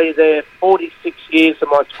basically they're 46 years of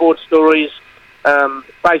my sports stories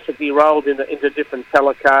basically rolled into different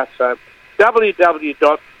telecasts. So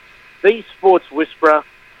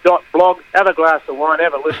www.thesportswhisperer.blog. Have a glass of wine,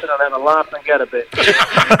 have a listen, and have a laugh and go to bed.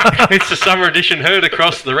 It's the summer edition heard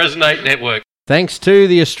across the Resonate Network. Thanks to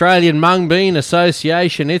the Australian Mung Bean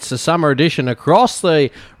Association, it's the summer edition across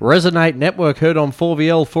the Resonate Network, heard on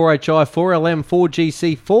 4VL, 4HI, 4LM,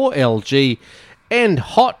 4GC, 4LG, and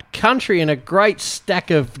Hot Country, and a great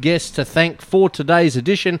stack of guests to thank for today's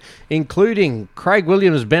edition, including Craig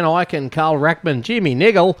Williams, Ben Eichen, Carl Rackman, Jimmy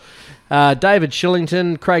Niggle, David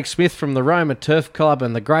Shillington, Craig Smith from the Roma Turf Club,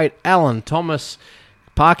 and the great Alan Thomas.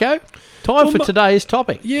 Parko, time for today's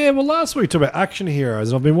topic. Yeah, well, last week we talked about action heroes,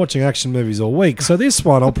 and I've been watching action movies all week. So this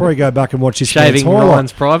one, I'll probably go back and watch this. Shaving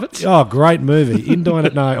Ryan's Privates. Oh, great movie. No,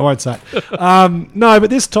 I won't say it. No, but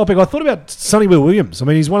this topic, I thought about Sonny Bill Williams. I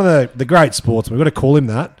mean, he's one of the great sportsmen. We've got to call him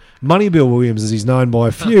that. Money Bill Williams, as he's known by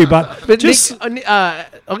a few. But just, Nick, I'm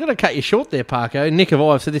going to cut you short there, Parko. Nick of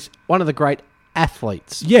I have said this, one of the great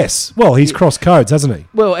athletes. Yes. Well, he's crossed codes, hasn't he?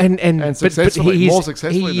 Well, and successfully, more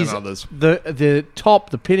successfully than others. The top,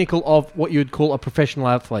 the pinnacle of what you would call a professional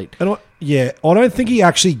athlete. And I don't think he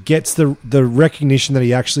actually gets the recognition that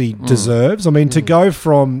he actually deserves. I mean, to go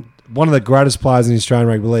from one of the greatest players in the Australian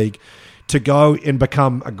Rugby League to go and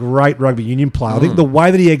become a great rugby union player. I think the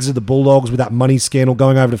way that he exited the Bulldogs with that money scandal,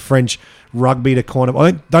 going over to French rugby to kind of,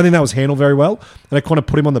 don't think that was handled very well, and it kind of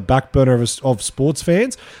put him on the back burner of sports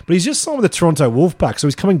fans. But he's just signed with the Toronto Wolfpack, so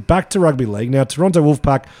he's coming back to rugby league. Now, Toronto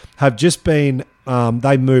Wolfpack have just been,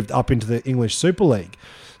 they moved up into the English Super League.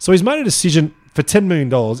 So he's made a decision for $10 million.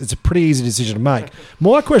 It's a pretty easy decision to make.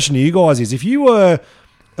 My question to you guys is, if you were,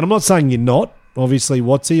 and I'm not saying you're not, obviously,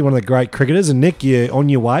 Watsy, one of the great cricketers, and Nick, you're on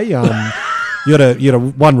your way. You had a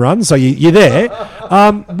one run, so you're there.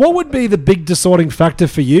 What would be the big deciding factor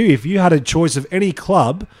for you if you had a choice of any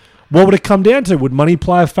club? What would it come down to? Would money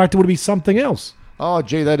play a factor? Would it be something else? Oh,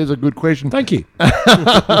 gee, that is a good question. Thank you.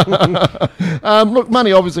 Look,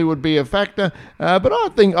 money obviously would be a factor, but I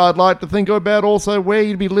think I'd like to think about also where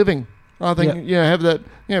you'd be living. I think, have that.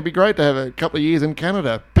 It'd be great to have a couple of years in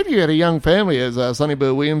Canada. Pity you had a young family, as Sonny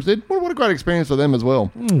Bill Williams did. What a great experience for them as well.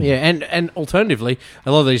 Yeah, and alternatively,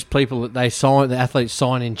 a lot of these people that the athletes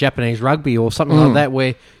sign in Japanese rugby or something like that,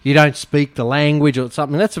 where you don't speak the language or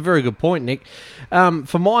something. That's a very good point, Nick.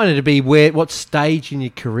 For mine, it'd be what stage in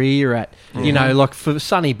your career you're at. You know, like for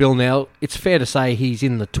Sonny Bill now, it's fair to say he's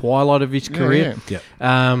in the twilight of his career.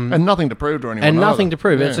 And nothing to prove to anyone. And nothing to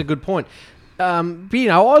prove. That's a good point. But,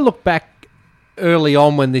 I look back early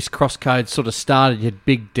on when this crosscode sort of started. You had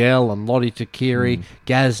Big Dell and Lottie Takiri,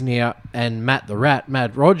 Gaznia and Matt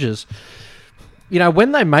Rogers.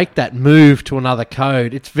 When they make that move to another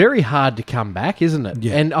code, it's very hard to come back, isn't it?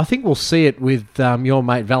 Yeah. And I think we'll see it with your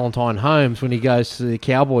mate Valentine Holmes when he goes to the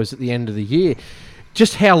Cowboys at the end of the year.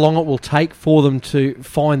 Just how long it will take for them to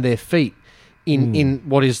find their feet in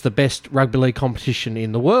what is the best rugby league competition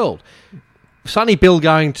in the world. Sonny Bill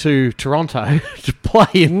going to Toronto to play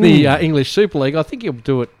in the English Super League, I think he'll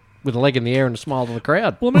do it with a leg in the air and a smile to the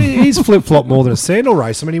crowd. Well, I mean, he's flip-flopped more than a sandal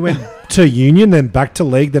race. I mean, he went to Union, then back to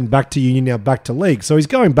League, then back to Union, now back to League. So he's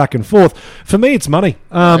going back and forth. For me, it's money.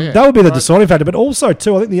 That would be the deciding factor. But also,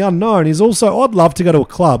 too, I think the unknown is also, I'd love to go to a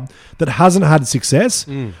club that hasn't had success.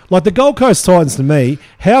 Like the Gold Coast Titans, to me,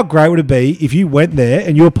 how great would it be if you went there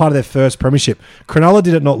and you were part of their first premiership? Cronulla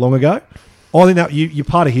did it not long ago. I think that you're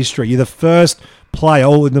part of history. You're the first player,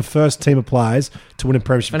 or in the first team of players to win a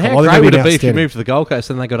premiership. And how great would it be if you moved to the Gold Coast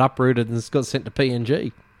and they got uprooted and got sent to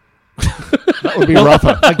PNG? That would be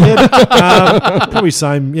rougher. Again, probably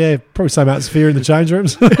same atmosphere in the change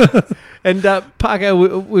rooms. And Parker,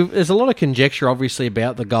 there's a lot of conjecture, obviously,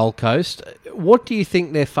 about the Gold Coast. What do you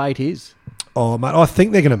think their fate is? Oh, mate, I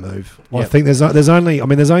think they're going to move. Yep. I think there's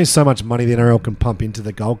only so much money the NRL can pump into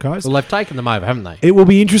the Gold Coast. Well, they've taken them over, haven't they? It will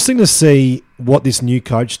be interesting to see what this new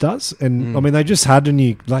coach does. And, I mean, they seem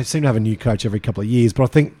to have a new coach every couple of years,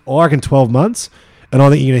 but I reckon 12 months, and I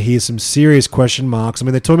think you're going to hear some serious question marks. I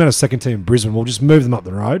mean, they're talking about a second team in Brisbane. We'll just move them up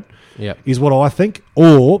the road, is what I think.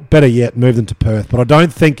 Or, better yet, move them to Perth. But I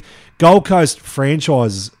don't think Gold Coast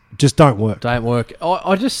franchises just don't work.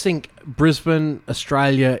 I just think Brisbane,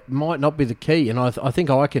 Australia might not be the key, and I think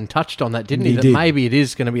Iken touched on that, didn't he? That maybe it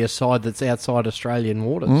is going to be a side that's outside Australian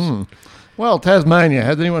waters. Well, Tasmania.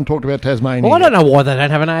 Has anyone talked about Tasmania? Well, I don't know why they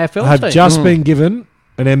don't have an AFL team. Have just been given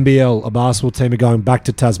an NBL, a basketball team, are going back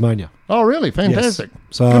to Tasmania. Oh, really? Fantastic.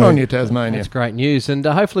 Yes. So, good on you, Tasmania. That's great news, and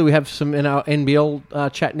hopefully we have some in our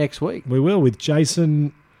NBL chat next week. We will, with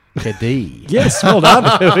Jason Kadee. Yes, well done.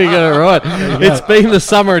 We got it right. It's been the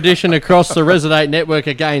summer edition across the Resonate Network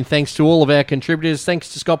again. Thanks to all of our contributors.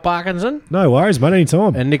 Thanks to Scott Parkinson. No worries, mate.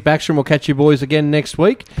 Anytime. And Nick Backstrom. We'll catch you boys again next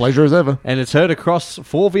week. Pleasure as ever. And it's heard across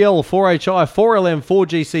 4VL, 4HI, 4LM,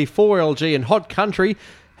 4GC, 4LG and Hot Country.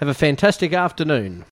 Have a fantastic afternoon.